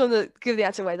 Just gonna give the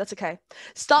answer away. That's okay.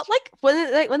 Start like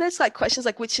when there's like questions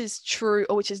like which is true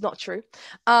or which is not true.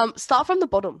 Start from the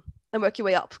bottom and work your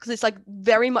way up because it's like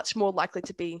very much more likely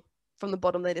to be from the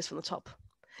bottom than it is from the top.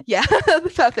 Yeah,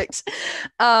 perfect.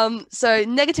 So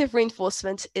negative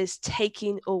reinforcement is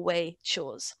taking away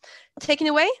chores. Taking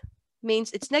away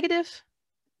means it's negative.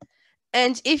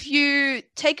 And if you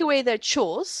take away their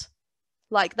chores,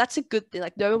 like that's a good thing.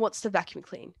 Like no one wants to vacuum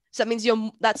clean. So that means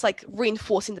that's like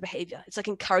reinforcing the behavior. It's like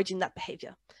encouraging that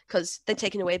behavior because they're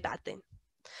taking away a bad thing.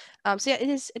 So yeah, it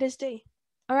is D.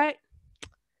 All right.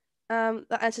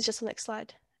 That answers just the next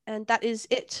slide. And that is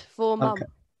it for mum. Okay.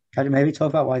 Can you maybe talk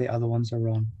about why the other ones are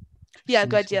wrong? Yeah,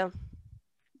 good idea.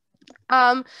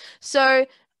 So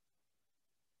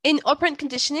in operant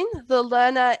conditioning, the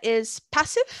learner is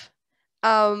passive.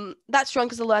 That's wrong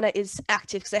because the learner is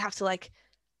active because they have to like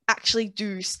actually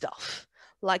do stuff.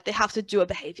 Like they have to do a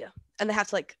behavior and they have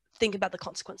to like think about the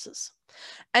consequences.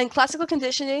 And classical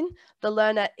conditioning, the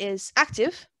learner is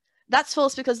active. That's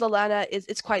false because the learner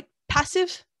it's quite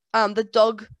passive. The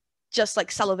dog just like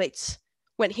salivates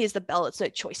when he hears the bell. It's no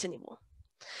choice anymore.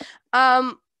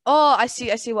 Oh, I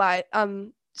see why.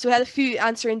 So we had a few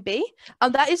answering B.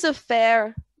 That's a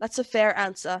fair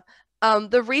answer.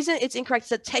 The reason it's incorrect is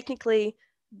that technically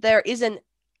there isn't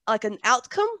like an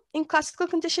outcome in classical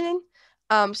conditioning.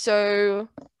 So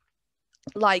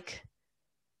like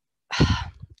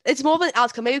it's more of an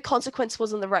outcome. Maybe consequence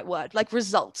wasn't the right word, like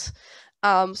result.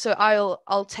 So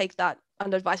I'll take that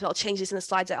under advisement. I'll change this in the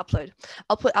slides I upload.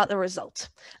 I'll put out the result.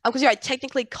 Because you're right,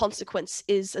 technically consequence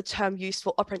is a term used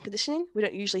for operant conditioning. We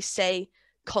don't usually say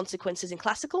consequences in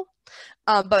classical.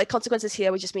 But by consequences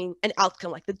here, we just mean an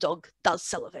outcome, like the dog does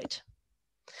salivate.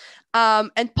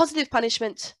 And positive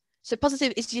punishment. So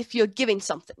positive is if you're giving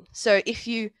something. So if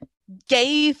you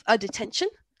gave a detention,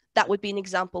 that would be an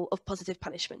example of positive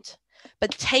punishment.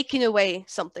 But taking away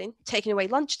something, taking away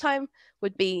lunchtime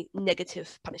would be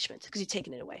negative punishment because you're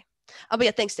taking it away. But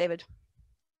yeah, thanks, David.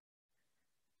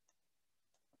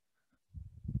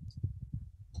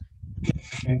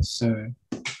 Okay, so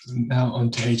now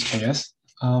on to HKS.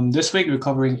 This week we're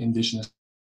covering Indigenous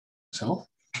health.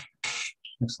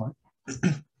 Next slide.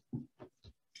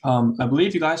 I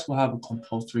believe you guys will have a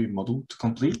compulsory model to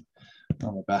complete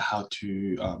about how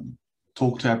to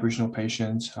talk to Aboriginal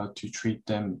patients, how to treat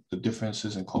them, the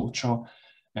differences in culture,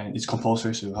 and it's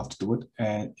compulsory, so you have to do it.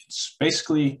 And it's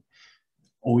basically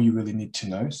all you really need to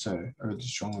know. So I really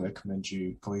strongly recommend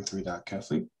you going through that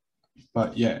carefully.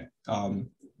 But yeah,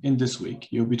 in this week,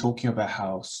 you'll be talking about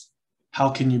how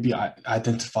can you be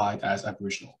identified as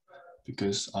Aboriginal?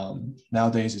 Because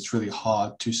nowadays it's really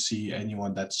hard to see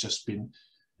anyone that's just been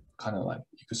kind of like,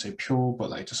 you could say pure,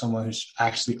 but like to someone who's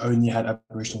actually only had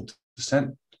Aboriginal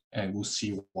descent, and we'll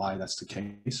see why that's the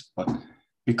case. But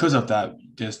because of that,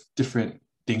 there's different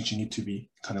things you need to be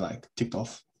kind of like ticked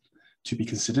off to be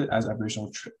considered as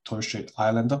Aboriginal Torres Strait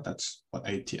Islander. That's what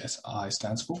ATSI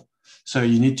stands for. So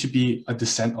you need to be a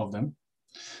descent of them,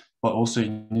 but also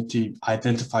you need to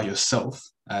identify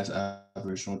yourself as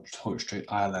Aboriginal Torres Strait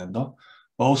Islander.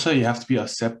 But also you have to be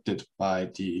accepted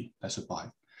by the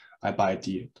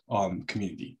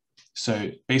community.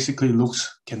 So basically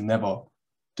looks can never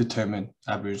determine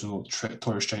Aboriginal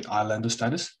Torres Strait Islander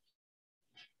status.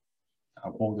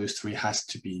 All those three has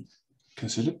to be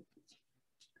considered.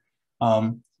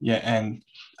 Yeah, and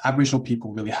Aboriginal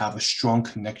people really have a strong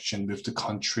connection with the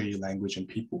country, language, and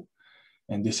people.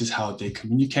 And this is how they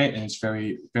communicate. And it's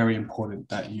very, very important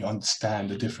that you understand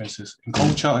the differences in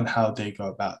culture and how they go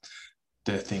about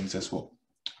their things as well.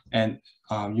 And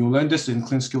you'll learn this in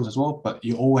clinical skills as well, but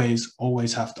you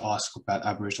always have to ask about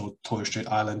Aboriginal Torres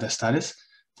Strait Islander status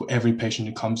for every patient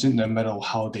who comes in, no matter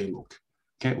how they look.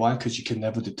 Okay, why? Because you can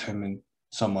never determine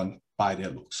someone by their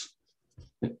looks.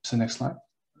 Yep. So next slide.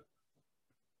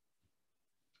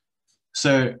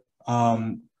 So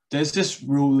there's this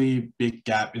really big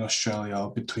gap in Australia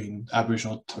between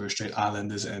Aboriginal Torres Strait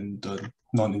Islanders and the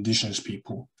non-Indigenous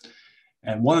people.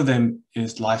 And one of them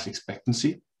is life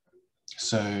expectancy.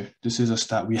 So this is a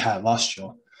stat we had last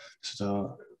year.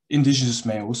 So the Indigenous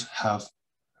males have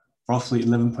roughly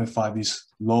 11.5 years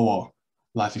lower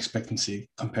life expectancy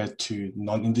compared to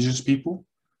non-Indigenous people.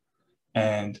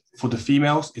 And for the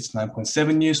females, it's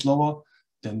 9.7 years lower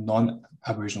than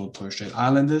non-Aboriginal Torres Strait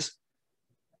Islanders.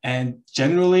 And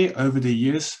generally over the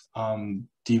years,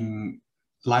 the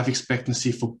life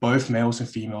expectancy for both males and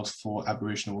females for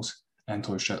Aboriginals and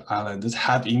Torres Strait Islanders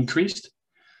have increased,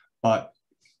 but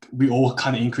we all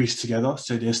kind of increased together.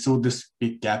 So there's still this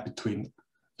big gap between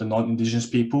the non-Indigenous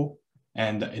people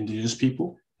and the Indigenous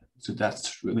people. So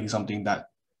that's really something that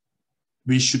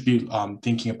we should be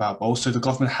thinking about. But also the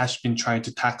government has been trying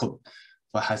to tackle,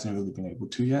 but hasn't really been able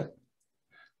to yet.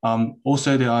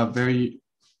 Also, there are very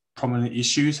prominent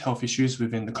issues, health issues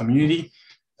within the community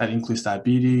that includes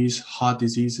diabetes, heart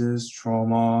diseases,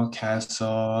 trauma, cancer,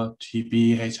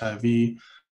 TB, HIV,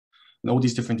 and all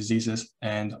these different diseases.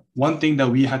 And one thing that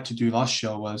we had to do last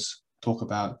year was talk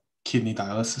about kidney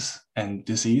dialysis and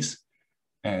disease.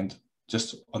 And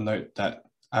just a note that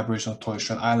Aboriginal Torres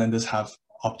Strait Islanders have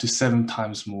up to 7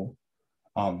 times more,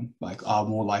 are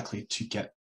more likely to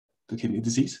get the kidney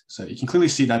disease. So you can clearly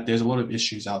see that there's a lot of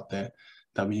issues out there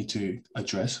that we need to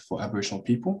address for Aboriginal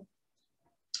people.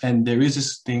 And there is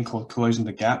this thing called Closing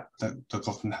the Gap that the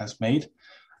government has made.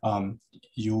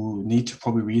 You need to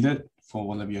probably read it for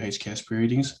one of your HKS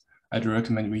pre-readings. I do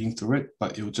recommend reading through it,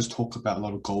 but it will just talk about a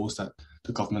lot of goals that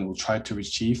the government will try to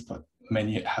achieve, but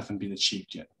many haven't been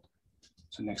achieved yet.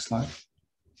 So next slide.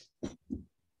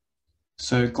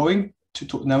 So now we're going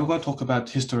to talk about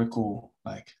historical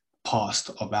past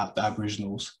about the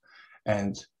Aboriginals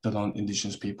and the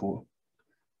non-Indigenous people,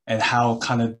 and how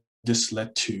kind of this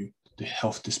led to the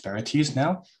health disparities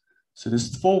now. So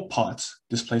there's 4 parts: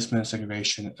 displacement,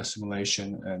 segregation,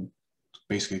 assimilation, and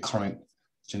basically current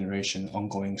generation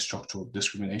ongoing structural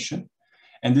discrimination.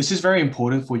 And this is very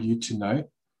important for you to know,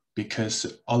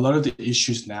 because a lot of the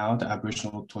issues now that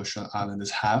Aboriginal Torres Strait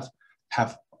Islanders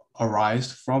have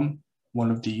arisen from one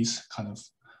of these kind of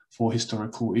 4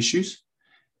 historical issues.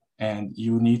 And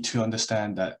you need to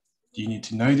understand that you need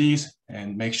to know these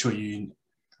and make sure you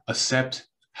accept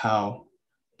how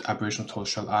the Aboriginal Torres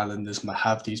Strait Islanders might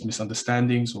have these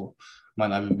misunderstandings, or might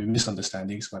not even be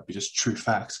misunderstandings, might be just true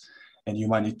facts. And you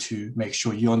might need to make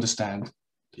sure you understand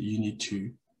that you need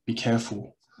to be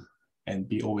careful and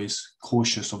be always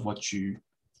cautious of what you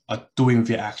are doing with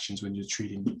your actions when you're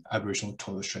treating Aboriginal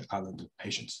Torres Strait Islander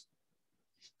patients.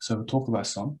 So we'll talk about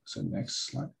some. So next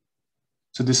slide.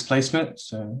 So displacement.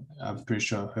 So I'm pretty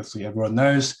sure hopefully everyone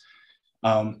knows,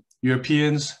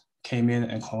 Europeans came in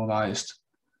and colonized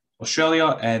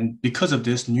Australia, and because of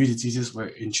this, new diseases were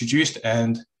introduced,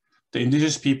 and the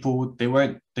Indigenous people,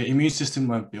 their immune system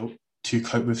weren't built to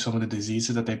cope with some of the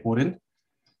diseases that they brought in.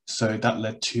 So that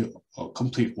led to a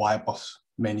complete wipe of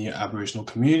many Aboriginal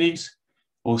communities.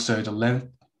 Also the land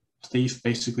thief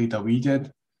basically that we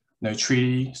did, no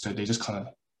treaty, so they just kind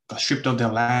of got stripped of their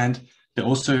land. They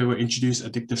also were introduced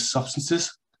addictive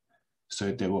substances.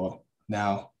 So there were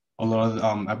now a lot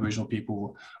of Aboriginal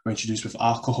people were introduced with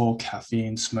alcohol,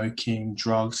 caffeine, smoking,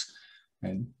 drugs,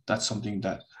 and that's something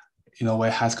that in a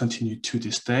way has continued to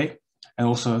this day. And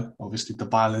also obviously the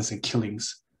violence and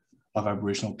killings of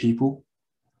Aboriginal people.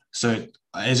 So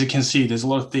as you can see, there's a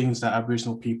lot of things that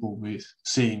Aboriginal people we've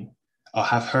seen or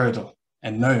have heard of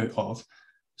and know of.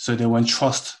 So they won't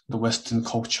trust the Western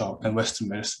culture and Western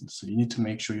medicine. So you need to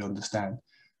make sure you understand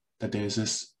that there's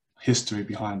this history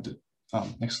behind it.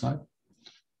 Next slide.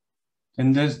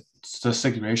 And there's the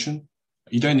segregation.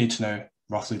 You don't need to know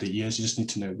roughly the years, you just need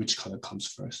to know which color comes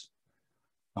first.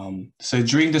 So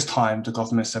during this time, the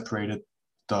government separated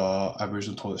the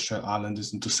Aboriginal Torres Strait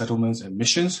Islanders into settlements and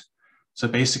missions. So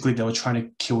basically they were trying to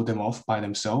kill them off by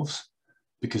themselves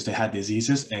because they had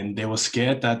diseases, and they were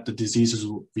scared that the diseases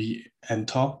would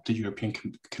re-enter the European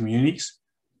communities.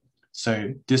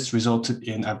 So this resulted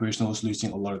in Aboriginals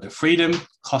losing a lot of their freedom,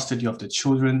 custody of their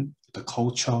children, the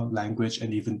culture, language,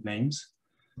 and even names.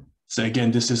 So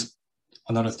again, this is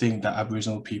another thing that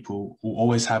Aboriginal people will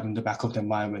always have in the back of their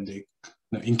mind when they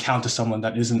encounter someone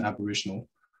that isn't Aboriginal,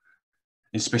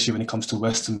 especially when it comes to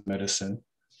Western medicine.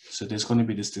 So there's going to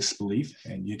be this disbelief,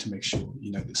 and you need to make sure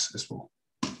you know this as well.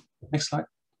 Next slide.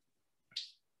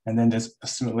 And then there's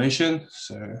assimilation.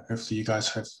 So hopefully you guys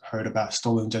have heard about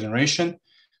stolen generation.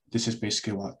 This is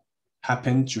basically what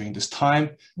happened during this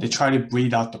time. They try to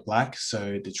breed out the black.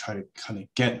 So they try to kind of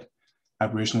get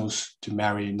Aboriginals to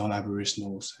marry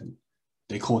non-Aboriginals, and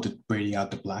they called it breeding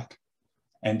out the black.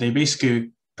 And they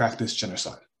basically practice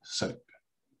genocide. So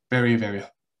very, very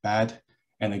bad.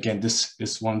 And again, this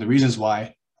is one of the reasons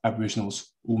why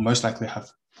Aboriginals will most likely have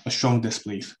a strong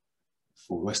disbelief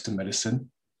for Western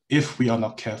medicine if we are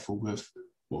not careful with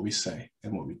what we say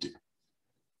and what we do.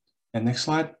 And next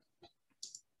slide.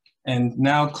 And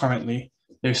now currently,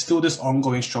 there's still this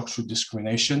ongoing structural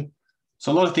discrimination.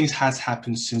 So a lot of things has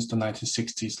happened since the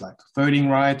 1960s, like voting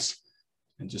rights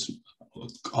and just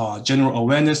general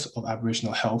awareness of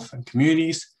Aboriginal health and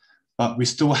communities, but we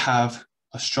still have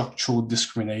a structural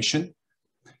discrimination.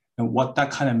 And what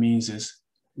that kind of means is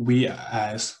we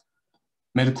as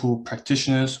medical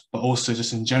practitioners, but also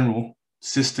just in general,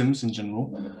 systems in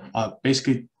general, are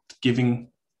basically giving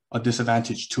a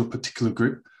disadvantage to a particular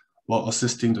group while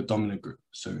assisting the dominant group.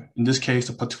 So in this case,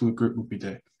 a particular group would be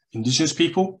the Indigenous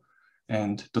people,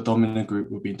 and the dominant group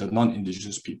would be the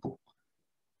non-Indigenous people.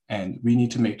 And we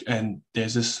need to make, and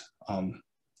there's this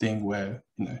thing where,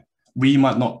 you know, we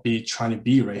might not be trying to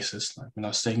be racist, like we're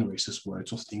not saying racist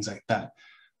words or things like that,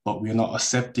 but we're not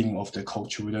accepting of their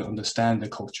culture. We don't understand their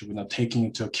culture. We're not taking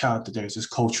into account that there's this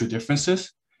cultural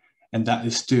differences, and that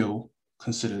is still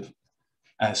considered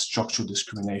as structural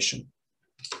discrimination,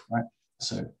 right?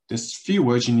 So there's few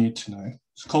words you need to know.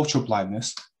 So cultural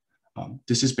blindness.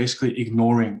 This is basically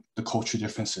ignoring the cultural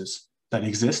differences that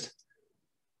exist.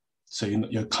 So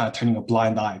you're kind of turning a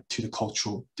blind eye to the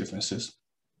cultural differences.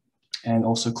 And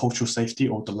also cultural safety,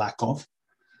 or the lack of.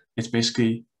 It's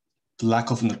basically the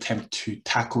lack of an attempt to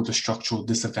tackle the structural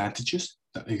disadvantages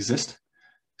that exist.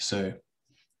 So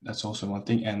that's also one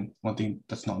thing. And one thing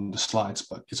that's not on the slides,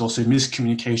 but it's also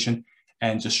miscommunication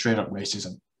and just straight up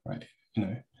racism, right? You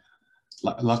know,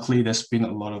 luckily there's been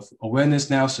a lot of awareness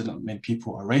now, so not many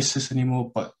people are racist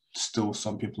anymore, but still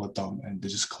some people are dumb and they're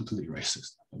just completely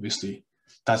racist. Obviously,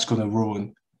 that's going to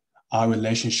ruin our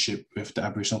relationship with the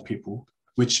Aboriginal people,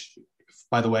 which,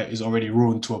 by the way, is already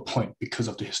ruined to a point because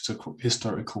of the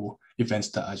historical events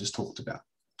that I just talked about.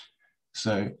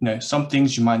 So, you know, some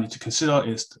things you might need to consider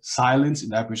is silence in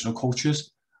the Aboriginal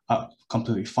cultures are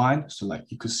completely fine. So like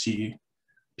you could see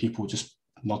people just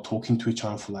not talking to each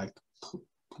other for like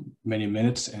many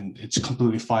minutes, and it's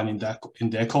completely fine in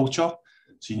their culture.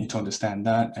 So you need to understand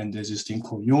that. And there's this thing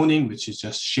called yawning, which is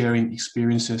just sharing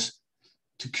experiences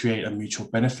to create a mutual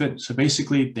benefit. So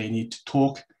basically they need to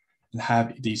talk and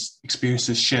have these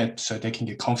experiences shared so they can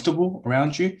get comfortable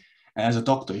around you. And as a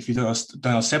doctor, if you don't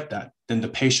accept that, then the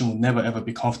patient will never, ever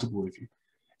be comfortable with you.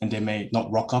 And they may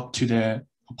not rock up to their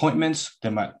appointments. They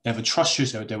might never trust you,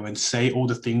 so they won't say all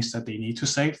the things that they need to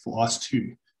say for us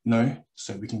to know,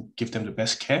 so we can give them the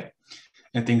best care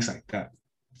and things like that.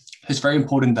 It's very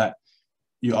important that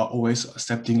you are always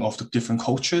accepting of the different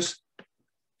cultures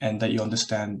and that you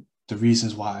understand the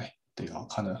reasons why they are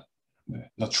kind of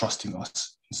not trusting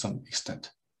us in some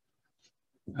extent.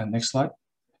 And next slide.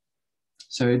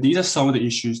 So these are some of the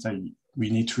issues that we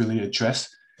need to really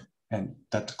address, and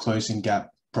that the Closing Gap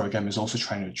program is also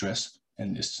trying to address.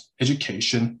 And it's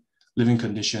education, living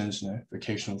conditions,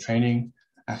 vocational training,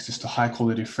 access to high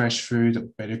quality fresh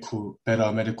food,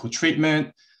 better medical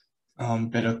treatment,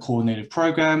 better coordinated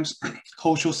programs,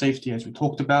 cultural safety, as we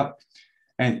talked about,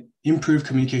 and improved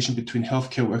communication between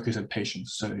healthcare workers and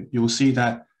patients. So you will see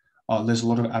that there's a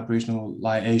lot of Aboriginal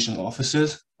liaison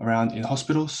officers around in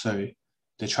hospitals. So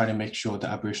they try to make sure that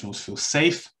Aboriginals feel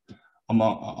safe when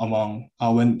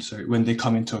they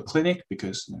come into a clinic,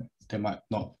 because they might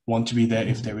not want to be there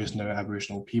if there is no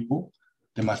Aboriginal people.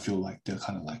 They might feel like they're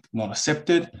kind of like not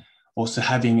accepted. Also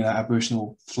having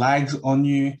Aboriginal flags on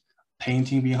you,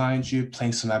 painting behind you,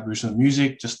 playing some Aboriginal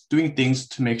music, just doing things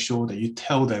to make sure that you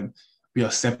tell them we are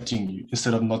accepting you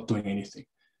instead of not doing anything.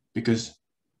 Because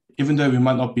even though we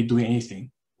might not be doing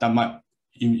anything,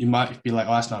 you might be like,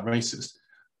 oh, that's not racist,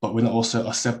 but we're not also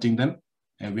accepting them.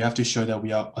 And we have to show that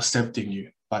we are accepting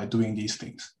you by doing these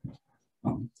things.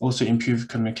 Also improve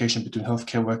communication between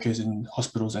healthcare workers in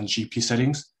hospitals and GP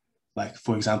settings. Like,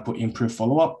 for example, improve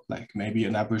follow-up. Like maybe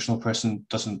an Aboriginal person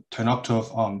doesn't turn up to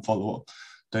a follow-up.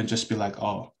 Don't just be like,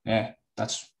 oh, yeah,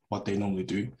 that's what they normally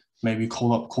do. Maybe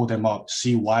call them up,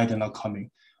 see why they're not coming.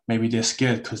 Maybe they're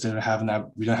scared because we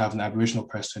don't have an Aboriginal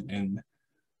person in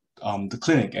the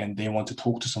clinic and they want to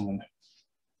talk to someone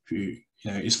who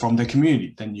is from the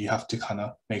community, then you have to kind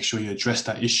of make sure you address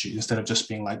that issue instead of just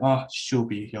being like, oh, she'll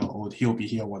be here or he'll be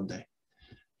here one day.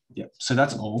 Yeah, so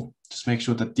that's all. Just make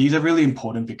sure that these are really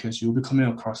important because you'll be coming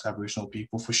across Aboriginal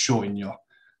people for sure in your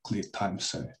clear time.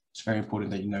 So it's very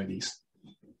important that you know these.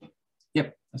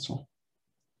 Yep, that's all.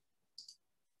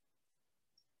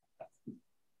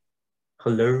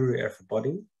 Hello,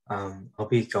 everybody. I'll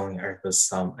be going over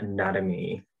some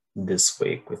anatomy this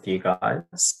week with you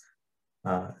guys.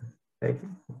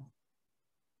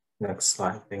 Next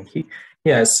slide, thank you.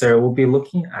 Yeah, so we'll be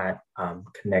looking at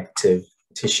connective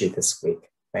tissue this week,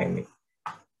 mainly.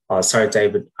 Sorry,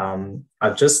 David,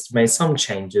 I've just made some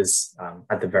changes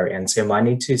at the very end, so you might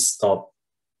need to stop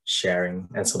sharing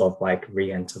and sort of like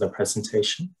re-enter the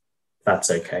presentation. That's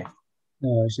okay.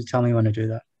 No, just tell me when to do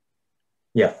that.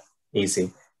 Yeah,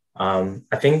 easy.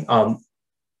 I think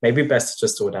maybe best to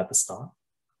just do it at the start.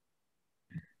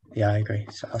 Yeah, I agree.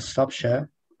 So I'll stop share.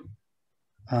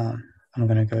 I'm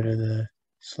going to go to the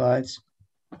slides.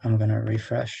 I'm going to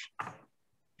refresh.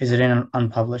 Is it in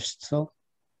unpublished still?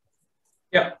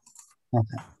 Yeah.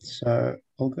 Okay, so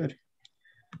all good.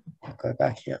 I'll go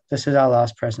back here. This is our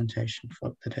last presentation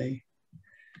for the day.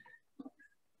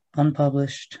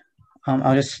 Unpublished.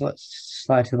 I'll just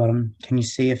slide to the bottom. Can you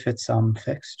see if it's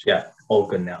fixed? Yeah, all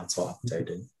good now. It's all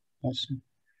updated. Awesome.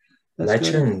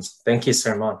 Legends. Thank you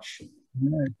so much.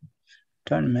 No,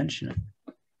 don't mention it.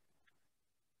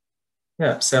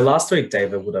 Yeah, so last week,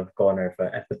 David would have gone over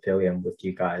epithelium with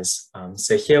you guys.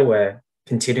 So here we're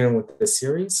continuing with the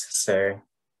series. So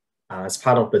as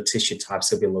part of the tissue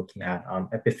types, we'll be looking at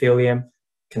epithelium,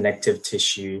 connective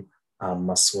tissue,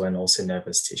 muscle, and also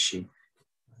nervous tissue.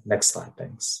 Next slide,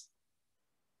 thanks.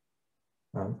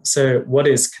 So what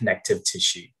is connective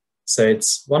tissue? So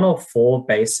it's one of 4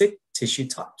 basic tissue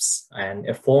types, and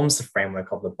it forms the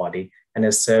framework of the body, and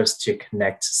it serves to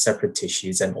connect separate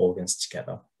tissues and organs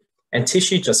together. And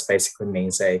tissue just basically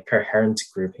means a coherent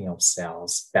grouping of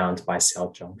cells bound by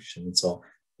cell junctions, or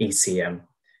ECM.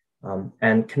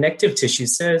 And connective tissue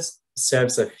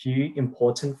serves a few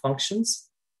important functions.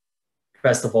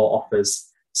 First of all, offers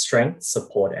strength,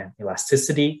 support, and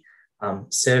elasticity.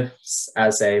 Serves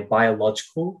as a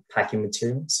biological packing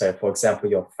material. So for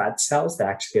example, your fat cells, they're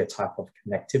actually a type of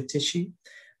connective tissue.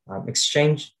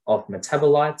 Exchange of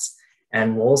metabolites,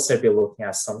 and we'll also be looking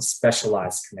at some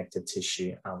specialized connective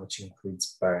tissue, which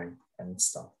includes bone and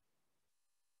stuff.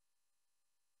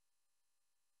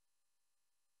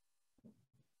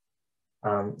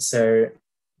 So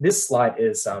this slide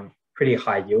is pretty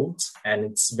high yield, and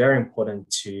it's very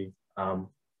important to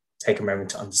take a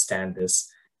moment to understand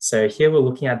this. So here we're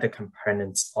looking at the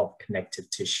components of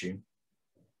connective tissue.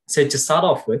 So to start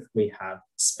off with, we have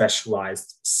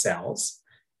specialized cells.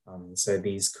 So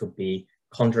these could be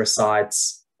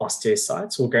chondrocytes,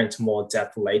 osteocytes. We'll go into more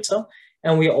depth later.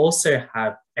 And we also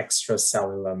have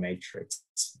extracellular matrix.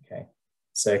 Okay.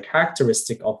 So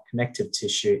characteristic of connective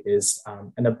tissue is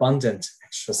an abundant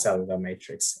extracellular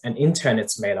matrix. And in turn,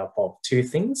 it's made up of 2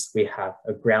 things. We have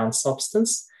a ground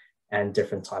substance and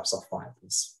different types of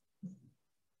fibers.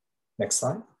 Next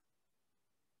slide.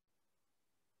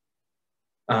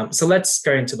 So let's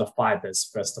go into the fibers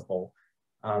first of all.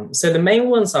 So the main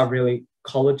ones are really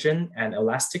collagen and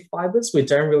elastic fibers. We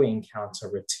don't really encounter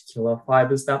reticular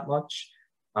fibers that much.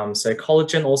 So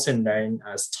collagen, also known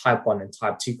as type 1 and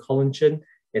type 2 collagen,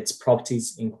 its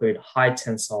properties include high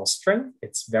tensile strength.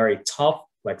 It's very tough,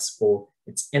 flexible,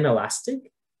 it's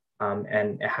inelastic,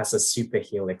 and it has a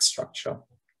superhelix structure.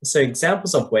 So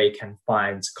examples of where you can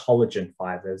find collagen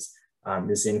fibers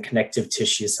is in connective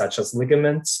tissue such as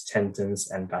ligaments, tendons,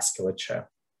 and vasculature.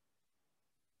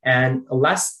 And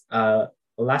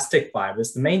elastic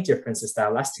fibers, the main difference is that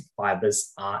elastic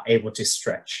fibers are able to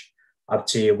stretch up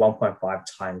to 1.5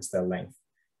 times their length.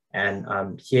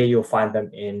 And here you'll find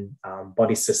them in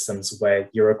body systems where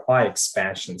you require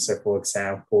expansion. So for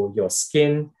example, your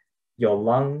skin, your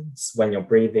lungs, when you're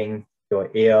breathing,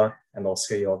 your ear, and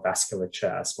also your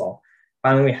vasculature as well.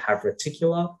 Finally, we have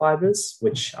reticular fibers,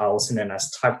 which are also known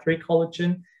as type 3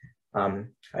 collagen.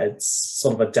 It's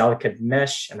sort of a delicate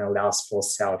mesh and allows for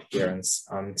cell adherence.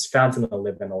 It's found in the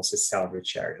liver and also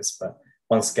cell-rich areas. But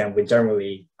once again, we don't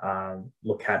really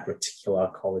look at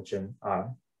reticular collagen,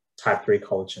 type 3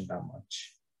 collagen that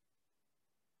much.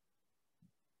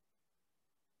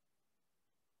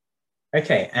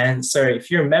 Okay, and so if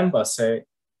you remember, so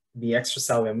the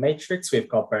extracellular matrix, we've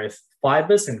got both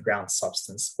fibers and ground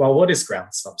substance. Well, what is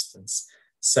ground substance?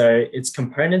 So its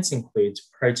components include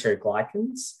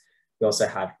proteoglycans. We also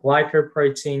have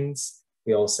glycoproteins.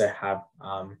 We also have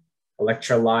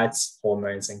electrolytes,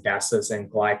 hormones, and gases,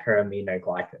 and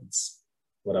glycosaminoglycans.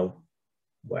 What a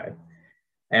word.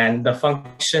 And the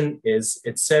function is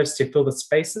it serves to fill the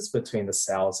spaces between the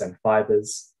cells and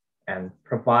fibers and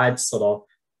provides sort of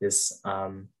this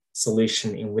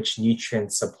solution in which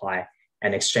nutrient supply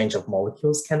and exchange of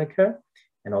molecules can occur,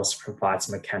 and also provides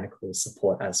mechanical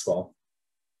support as well.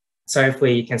 So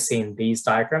hopefully you can see in these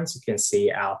diagrams, you can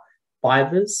see our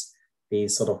fibers,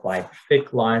 these sort of like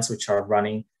thick lines which are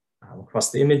running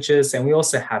across the images. And we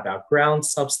also have our ground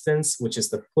substance, which is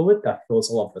the fluid that fills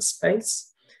all of the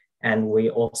space. And we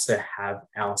also have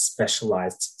our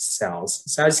specialized cells.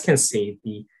 So as you can see,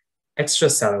 the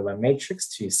extracellular matrix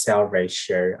to cell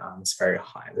ratio is very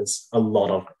high. There's a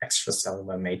lot of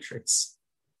extracellular matrix.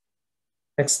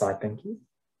 Next slide, thank you.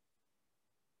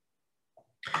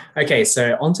 Okay,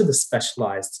 so onto the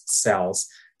specialized cells.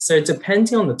 So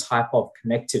depending on the type of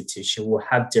connective tissue, we'll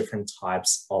have different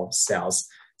types of cells.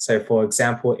 So for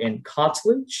example, in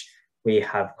cartilage, we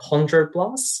have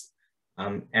chondroblasts,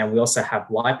 and we also have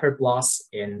lipoblasts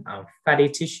in fatty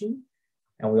tissue.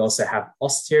 And we also have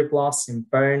osteoblasts in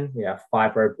bone. We have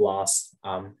fibroblasts,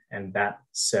 and that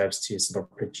serves to sort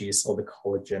of produce all the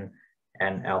collagen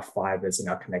and our fibers in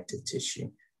our connective tissue.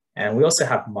 And we also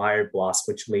have myoblasts,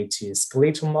 which lead to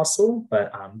skeletal muscle,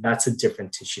 but that's a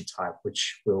different tissue type,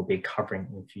 which we'll be covering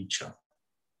in future.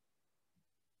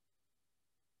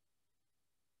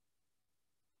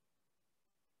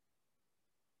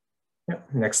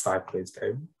 Yep. Next slide, please,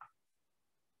 David.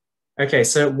 Okay,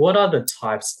 so what are the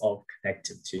types of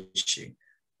connective tissue?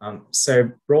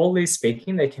 So broadly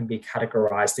speaking, they can be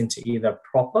categorized into either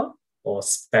proper or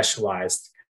specialized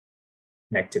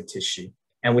connective tissue.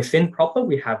 And within proper,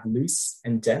 we have loose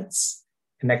and dense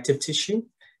connective tissue.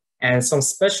 And some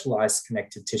specialized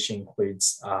connective tissue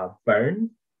includes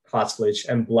bone, cartilage,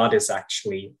 and blood is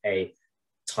actually a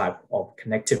type of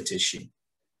connective tissue.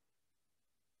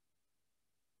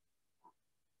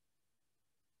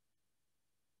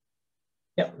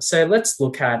 Yeah, so let's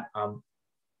look at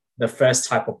the first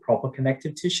type of proper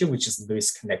connective tissue, which is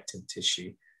loose connective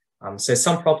tissue. So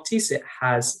some properties, it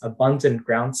has abundant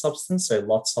ground substance, so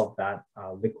lots of that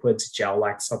liquid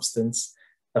gel-like substance.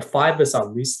 The fibers are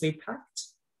loosely packed,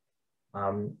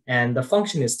 and the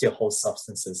function is to hold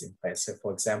substances in place. So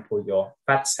for example, your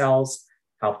fat cells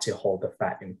help to hold the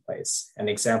fat in place. And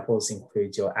examples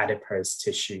include your adipose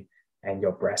tissue and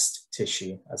your breast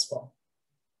tissue as well.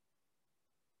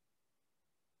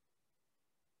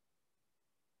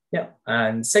 Yeah,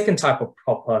 and second type of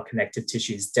proper connective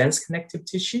tissue is dense connective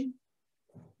tissue.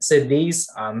 So these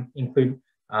include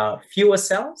fewer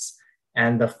cells,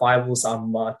 and the fibers are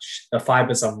much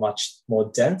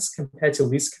more dense compared to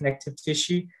loose connective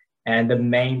tissue, and the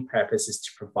main purpose is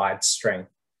to provide strength.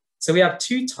 So we have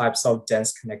two types of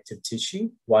dense connective tissue.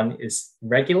 One is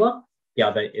regular, the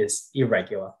other is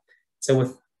irregular. So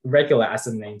with regular, as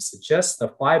the name suggests, the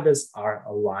fibers are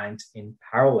aligned in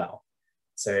parallel.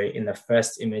 So in the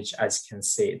first image, as you can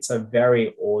see, it's a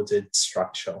very ordered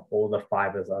structure. All the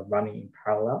fibers are running in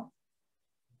parallel.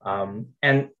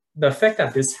 And the effect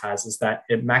that this has is that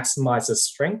it maximizes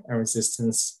strength and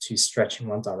resistance to stretch in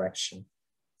one direction.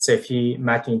 So if you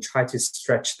imagine you try to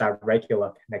stretch that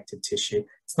regular connective tissue,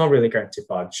 it's not really going to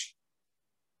budge.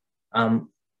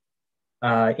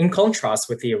 In contrast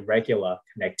with the irregular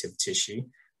connective tissue,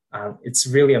 it's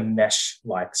really a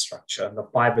mesh-like structure. The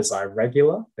fibers are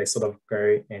irregular. They sort of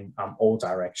go in all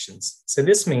directions. So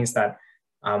this means that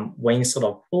when you sort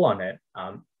of pull on it,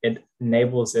 it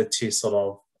enables it to sort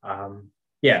of,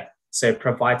 so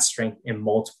provide strength in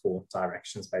multiple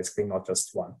directions, basically, not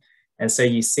just one. And so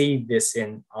you see this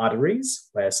in arteries,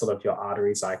 where sort of your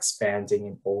arteries are expanding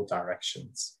in all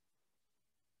directions.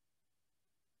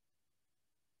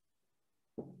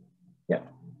 Yeah.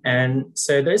 And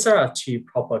so those are our two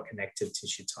proper connective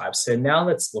tissue types. So now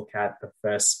let's look at the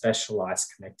first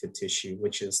specialized connective tissue,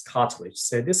 which is cartilage.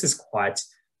 So this is quite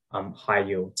high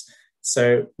yield.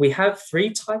 So we have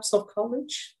three types of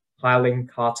cartilage: hyaline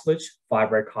cartilage,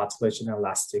 fibrocartilage, and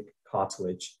elastic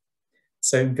cartilage.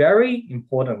 So very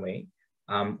importantly,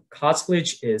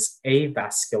 cartilage is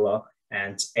avascular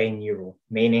and aneural,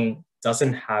 meaning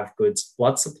doesn't have good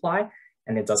blood supply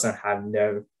and it doesn't have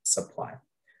nerve supply.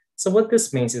 So what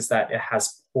this means is that it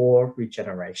has poor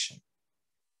regeneration.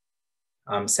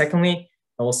 Secondly,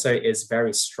 also is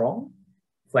very strong,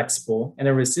 flexible, and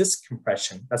it resists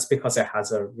compression. That's because it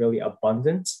has a really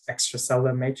abundant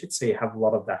extracellular matrix. So you have a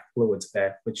lot of that fluid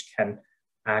there, which can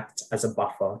act as a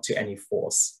buffer to any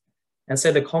force. And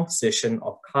so the composition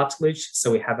of cartilage,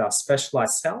 so we have our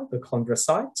specialized cell, the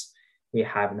chondrocyte, we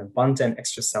have an abundant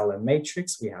extracellular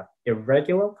matrix, we have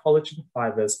irregular collagen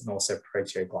fibers, and also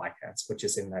proteoglycans, which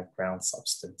is in that ground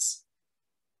substance.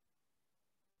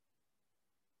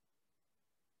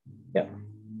 Yeah.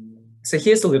 So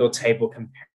here's a little table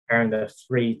comparing the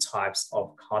 3 types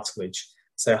of cartilage.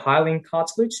 So hyaline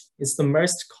cartilage is the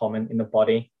most common in the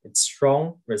body. It's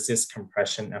strong, resists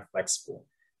compression, and flexible.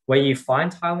 Where you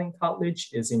find hyaline cartilage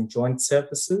is in joint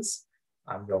surfaces,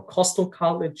 your costal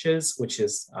cartilages, which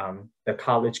is the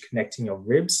cartilage connecting your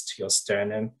ribs to your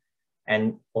sternum,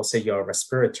 and also your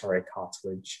respiratory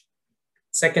cartilage.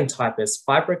 Second type is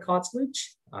fibrocartilage.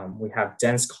 We have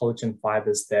dense collagen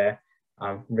fibers there,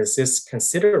 resists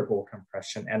considerable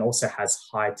compression, and also has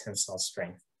high tensile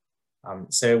strength.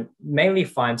 So mainly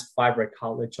find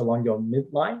fibrocartilage along your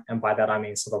midline, and by that I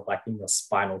mean sort of like in your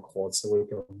spinal cord, so with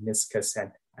your meniscus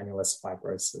and annulus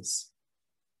fibrosus.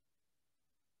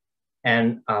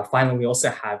 And finally, we also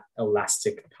have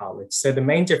elastic cartilage. So the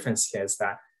main difference here is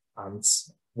that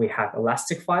we have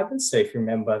elastic fibers. So if you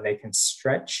remember, they can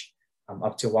stretch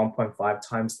up to 1.5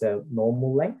 times the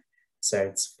normal length. So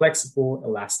it's flexible,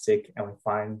 elastic, and we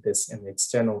find this in the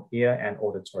external ear and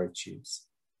auditory tubes.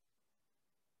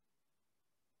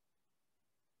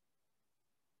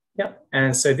 Yeah,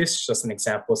 and so this is just an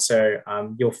example. So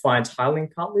you'll find hyaline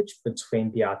cartilage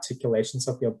between the articulations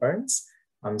of your bones.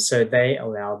 So they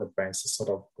allow the bones to sort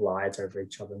of glide over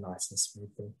each other nice and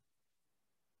smoothly.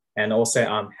 And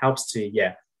also helps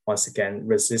to, once again,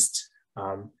 resist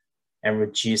and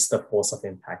reduce the force of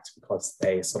impact because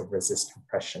they sort of resist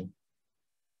compression.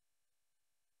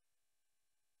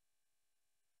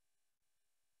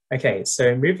 Okay,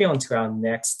 so moving on to our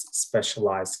next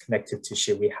specialized connective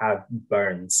tissue, we have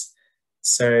bones.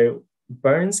 So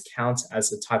bones count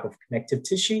as a type of connective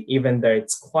tissue, even though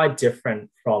it's quite different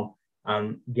from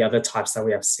the other types that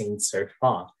we have seen so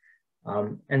far.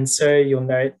 And so you'll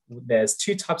note there's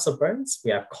 2 types of bones.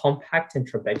 We have compact and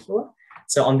trabecular.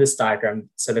 So on this diagram,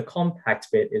 so the compact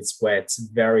bit is where it's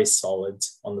very solid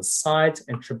on the side,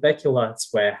 and trabecular is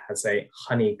where it has a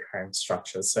honeycomb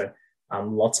structure. So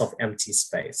lots of empty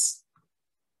space.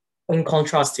 In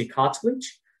contrast to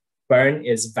cartilage, bone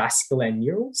is vascular and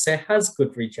neural, so it has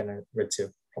good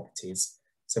regenerative properties.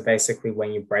 So basically,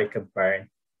 when you break a bone,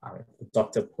 if the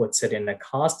doctor puts it in a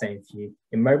cast, and if you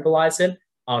immobilize it,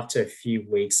 after a few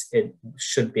weeks, it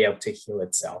should be able to heal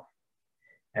itself.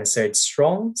 And so it's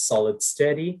strong, solid,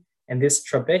 sturdy, and this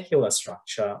trabecular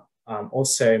structure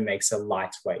also makes it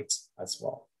lightweight as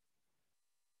well.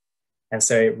 And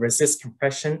so it resists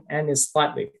compression and is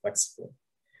slightly flexible.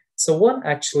 So what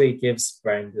actually gives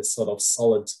bone this sort of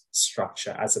solid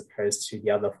structure as opposed to the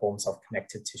other forms of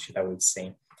connective tissue that we've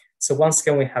seen? So once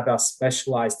again, we have our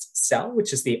specialized cell,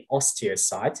 which is the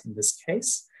osteocyte in this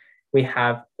case. We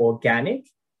have organic,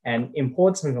 and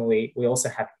importantly, we also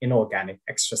have inorganic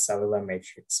extracellular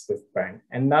matrix with bone.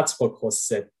 And that's what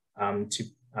causes it to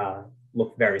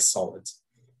look very solid.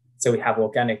 So we have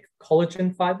organic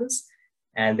collagen fibers,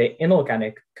 and the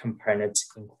inorganic component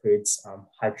includes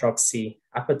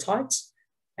hydroxyapatite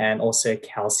and also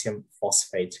calcium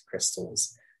phosphate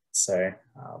crystals. So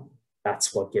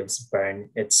that's what gives bone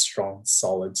its strong,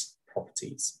 solid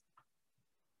properties.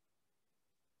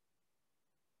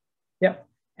 Yep.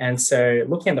 And so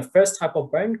looking at the first type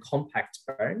of bone, compact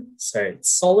bone, so it's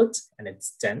solid and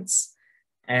it's dense.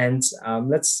 And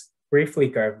let's briefly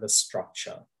go over the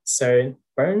structure. So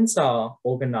bones are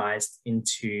organized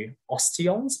into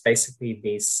osteons, basically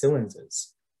these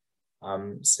cylinders.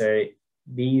 So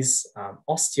these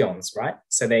osteons, right?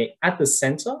 So they, at the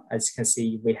center, as you can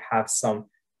see, we have some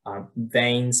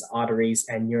veins, arteries,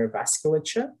 and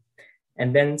neurovasculature.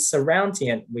 And then surrounding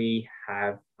it, we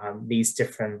have these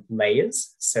different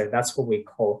layers. So that's what we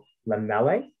call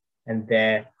lamellae, and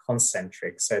they're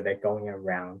concentric. So they're going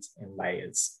around in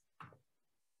layers.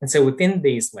 And so within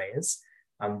these layers,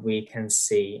 we can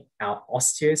see our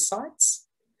osteocytes.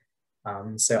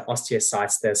 So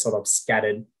osteocytes, they're sort of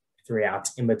scattered throughout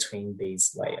in between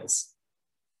these layers.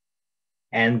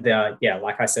 And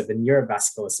like I said, the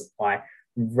neurovascular supply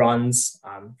runs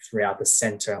throughout the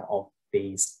center of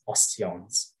these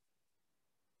osteons.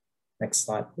 Next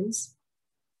slide, please.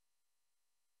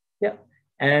 Yeah,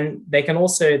 and they can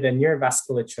also, the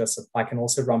neurovasculature supply can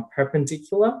also run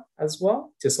perpendicular as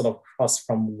well to sort of cross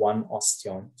from one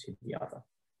osteon to the other.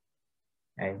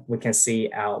 And we can see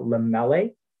our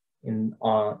lamellae in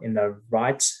the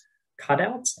right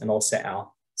cutout, and also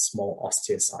our small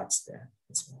osteocytes there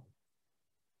as well.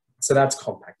 So that's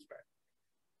compact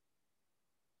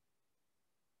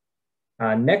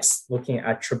bone. Next, looking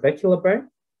at trabecular bone.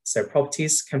 So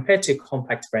properties, compared to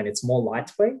compact bone, it's more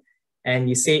lightweight, And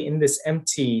you see in this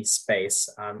empty space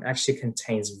actually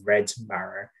contains red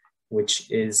marrow,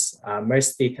 which is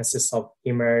mostly consists of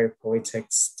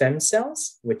hemopoietic stem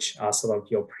cells, which are sort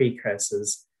of your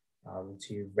precursors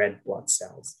to red blood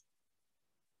cells.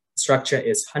 Structure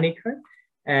is honeycomb.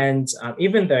 And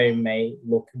even though it may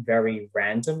look very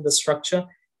random, the structure,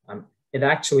 it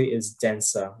actually is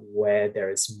denser where there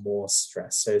is more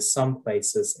stress. So some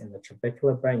places in the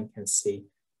trabecular bone, you can see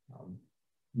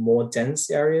more dense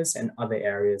areas and other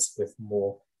areas with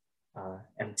more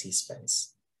empty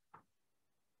space.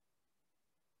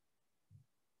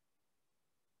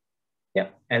 Yeah,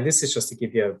 and this is just to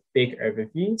give you a big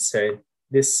overview. So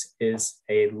this is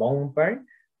a long bone.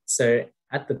 So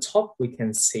at the top, we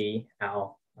can see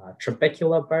our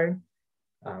trabecular bone.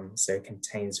 So it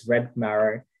contains red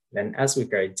marrow. Then as we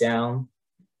go down,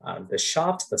 the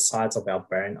shaft, the sides of our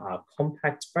bone are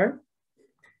compact bone.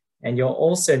 And you'll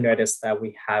also notice that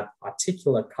we have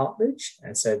articular cartilage.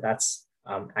 And so that's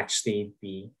actually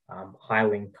the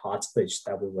hyaline cartilage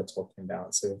that we were talking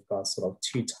about. So we've got sort of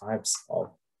two types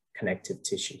of connective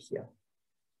tissue here.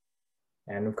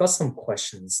 And we've got some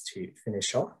questions to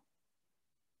finish off.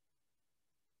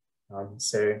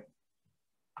 So if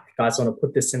you guys want to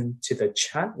put this into the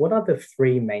chat, what are the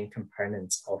three main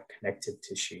components of connective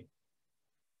tissue?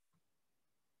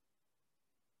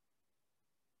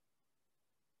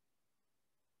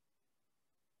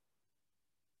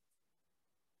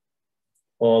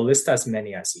 Or list as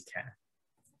many as you can.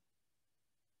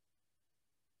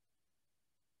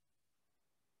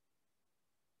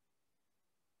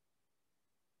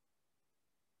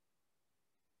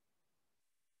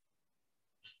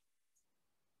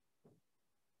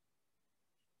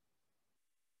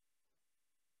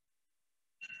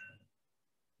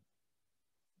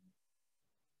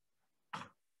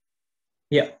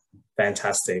 Yeah,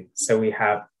 fantastic. So we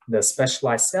have the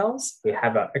specialized cells, we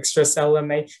have an extracellular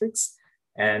matrix,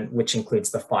 and which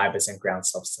includes the fibers and ground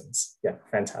substance. Yeah,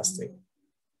 fantastic.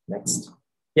 Next.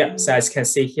 Yeah, so as you can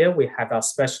see here, we have our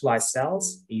specialized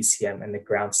cells, ECM, and the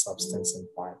ground substance and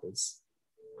fibers.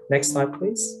 Next slide,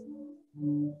 please.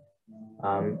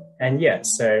 And yeah,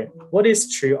 so what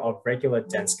is true of regular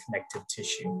dense connective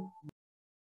tissue?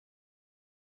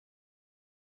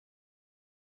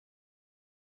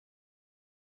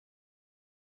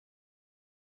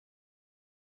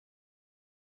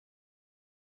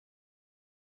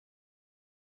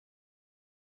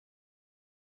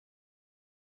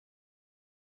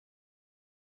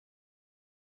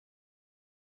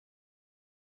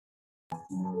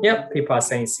 Yep, people are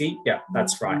saying C. Yeah,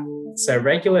 that's right. So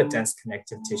regular dense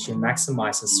connective tissue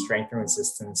maximizes strength and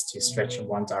resistance to stretch in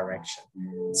one direction.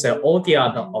 So all the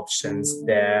other options,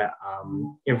 they're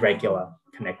irregular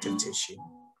connective tissue.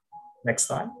 Next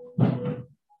slide.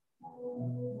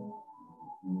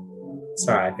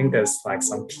 Sorry, I think there's like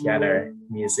some piano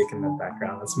music in the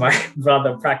background. That's my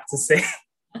brother practicing.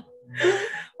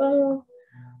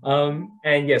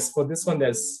 And yes, for this one,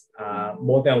 there's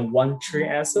more than one true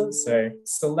answer. So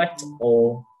select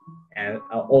all and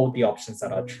all the options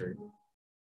that are true.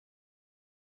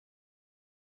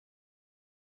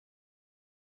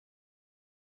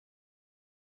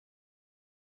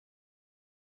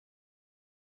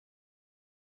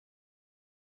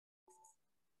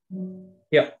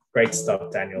 Yep, great stuff,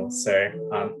 Daniel. So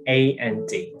A and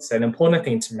D. So the important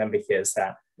thing to remember here is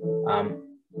that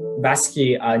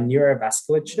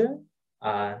neurovasculature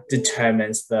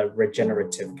determines the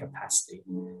regenerative capacity.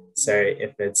 So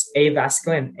if it's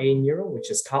avascular and aneural, which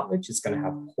is cartilage, it's going to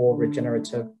have poor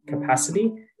regenerative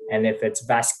capacity. And if it's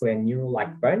vascular and neural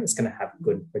like bone, it's going to have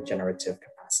good regenerative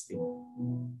capacity.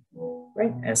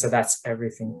 Right, and so that's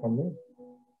everything from me.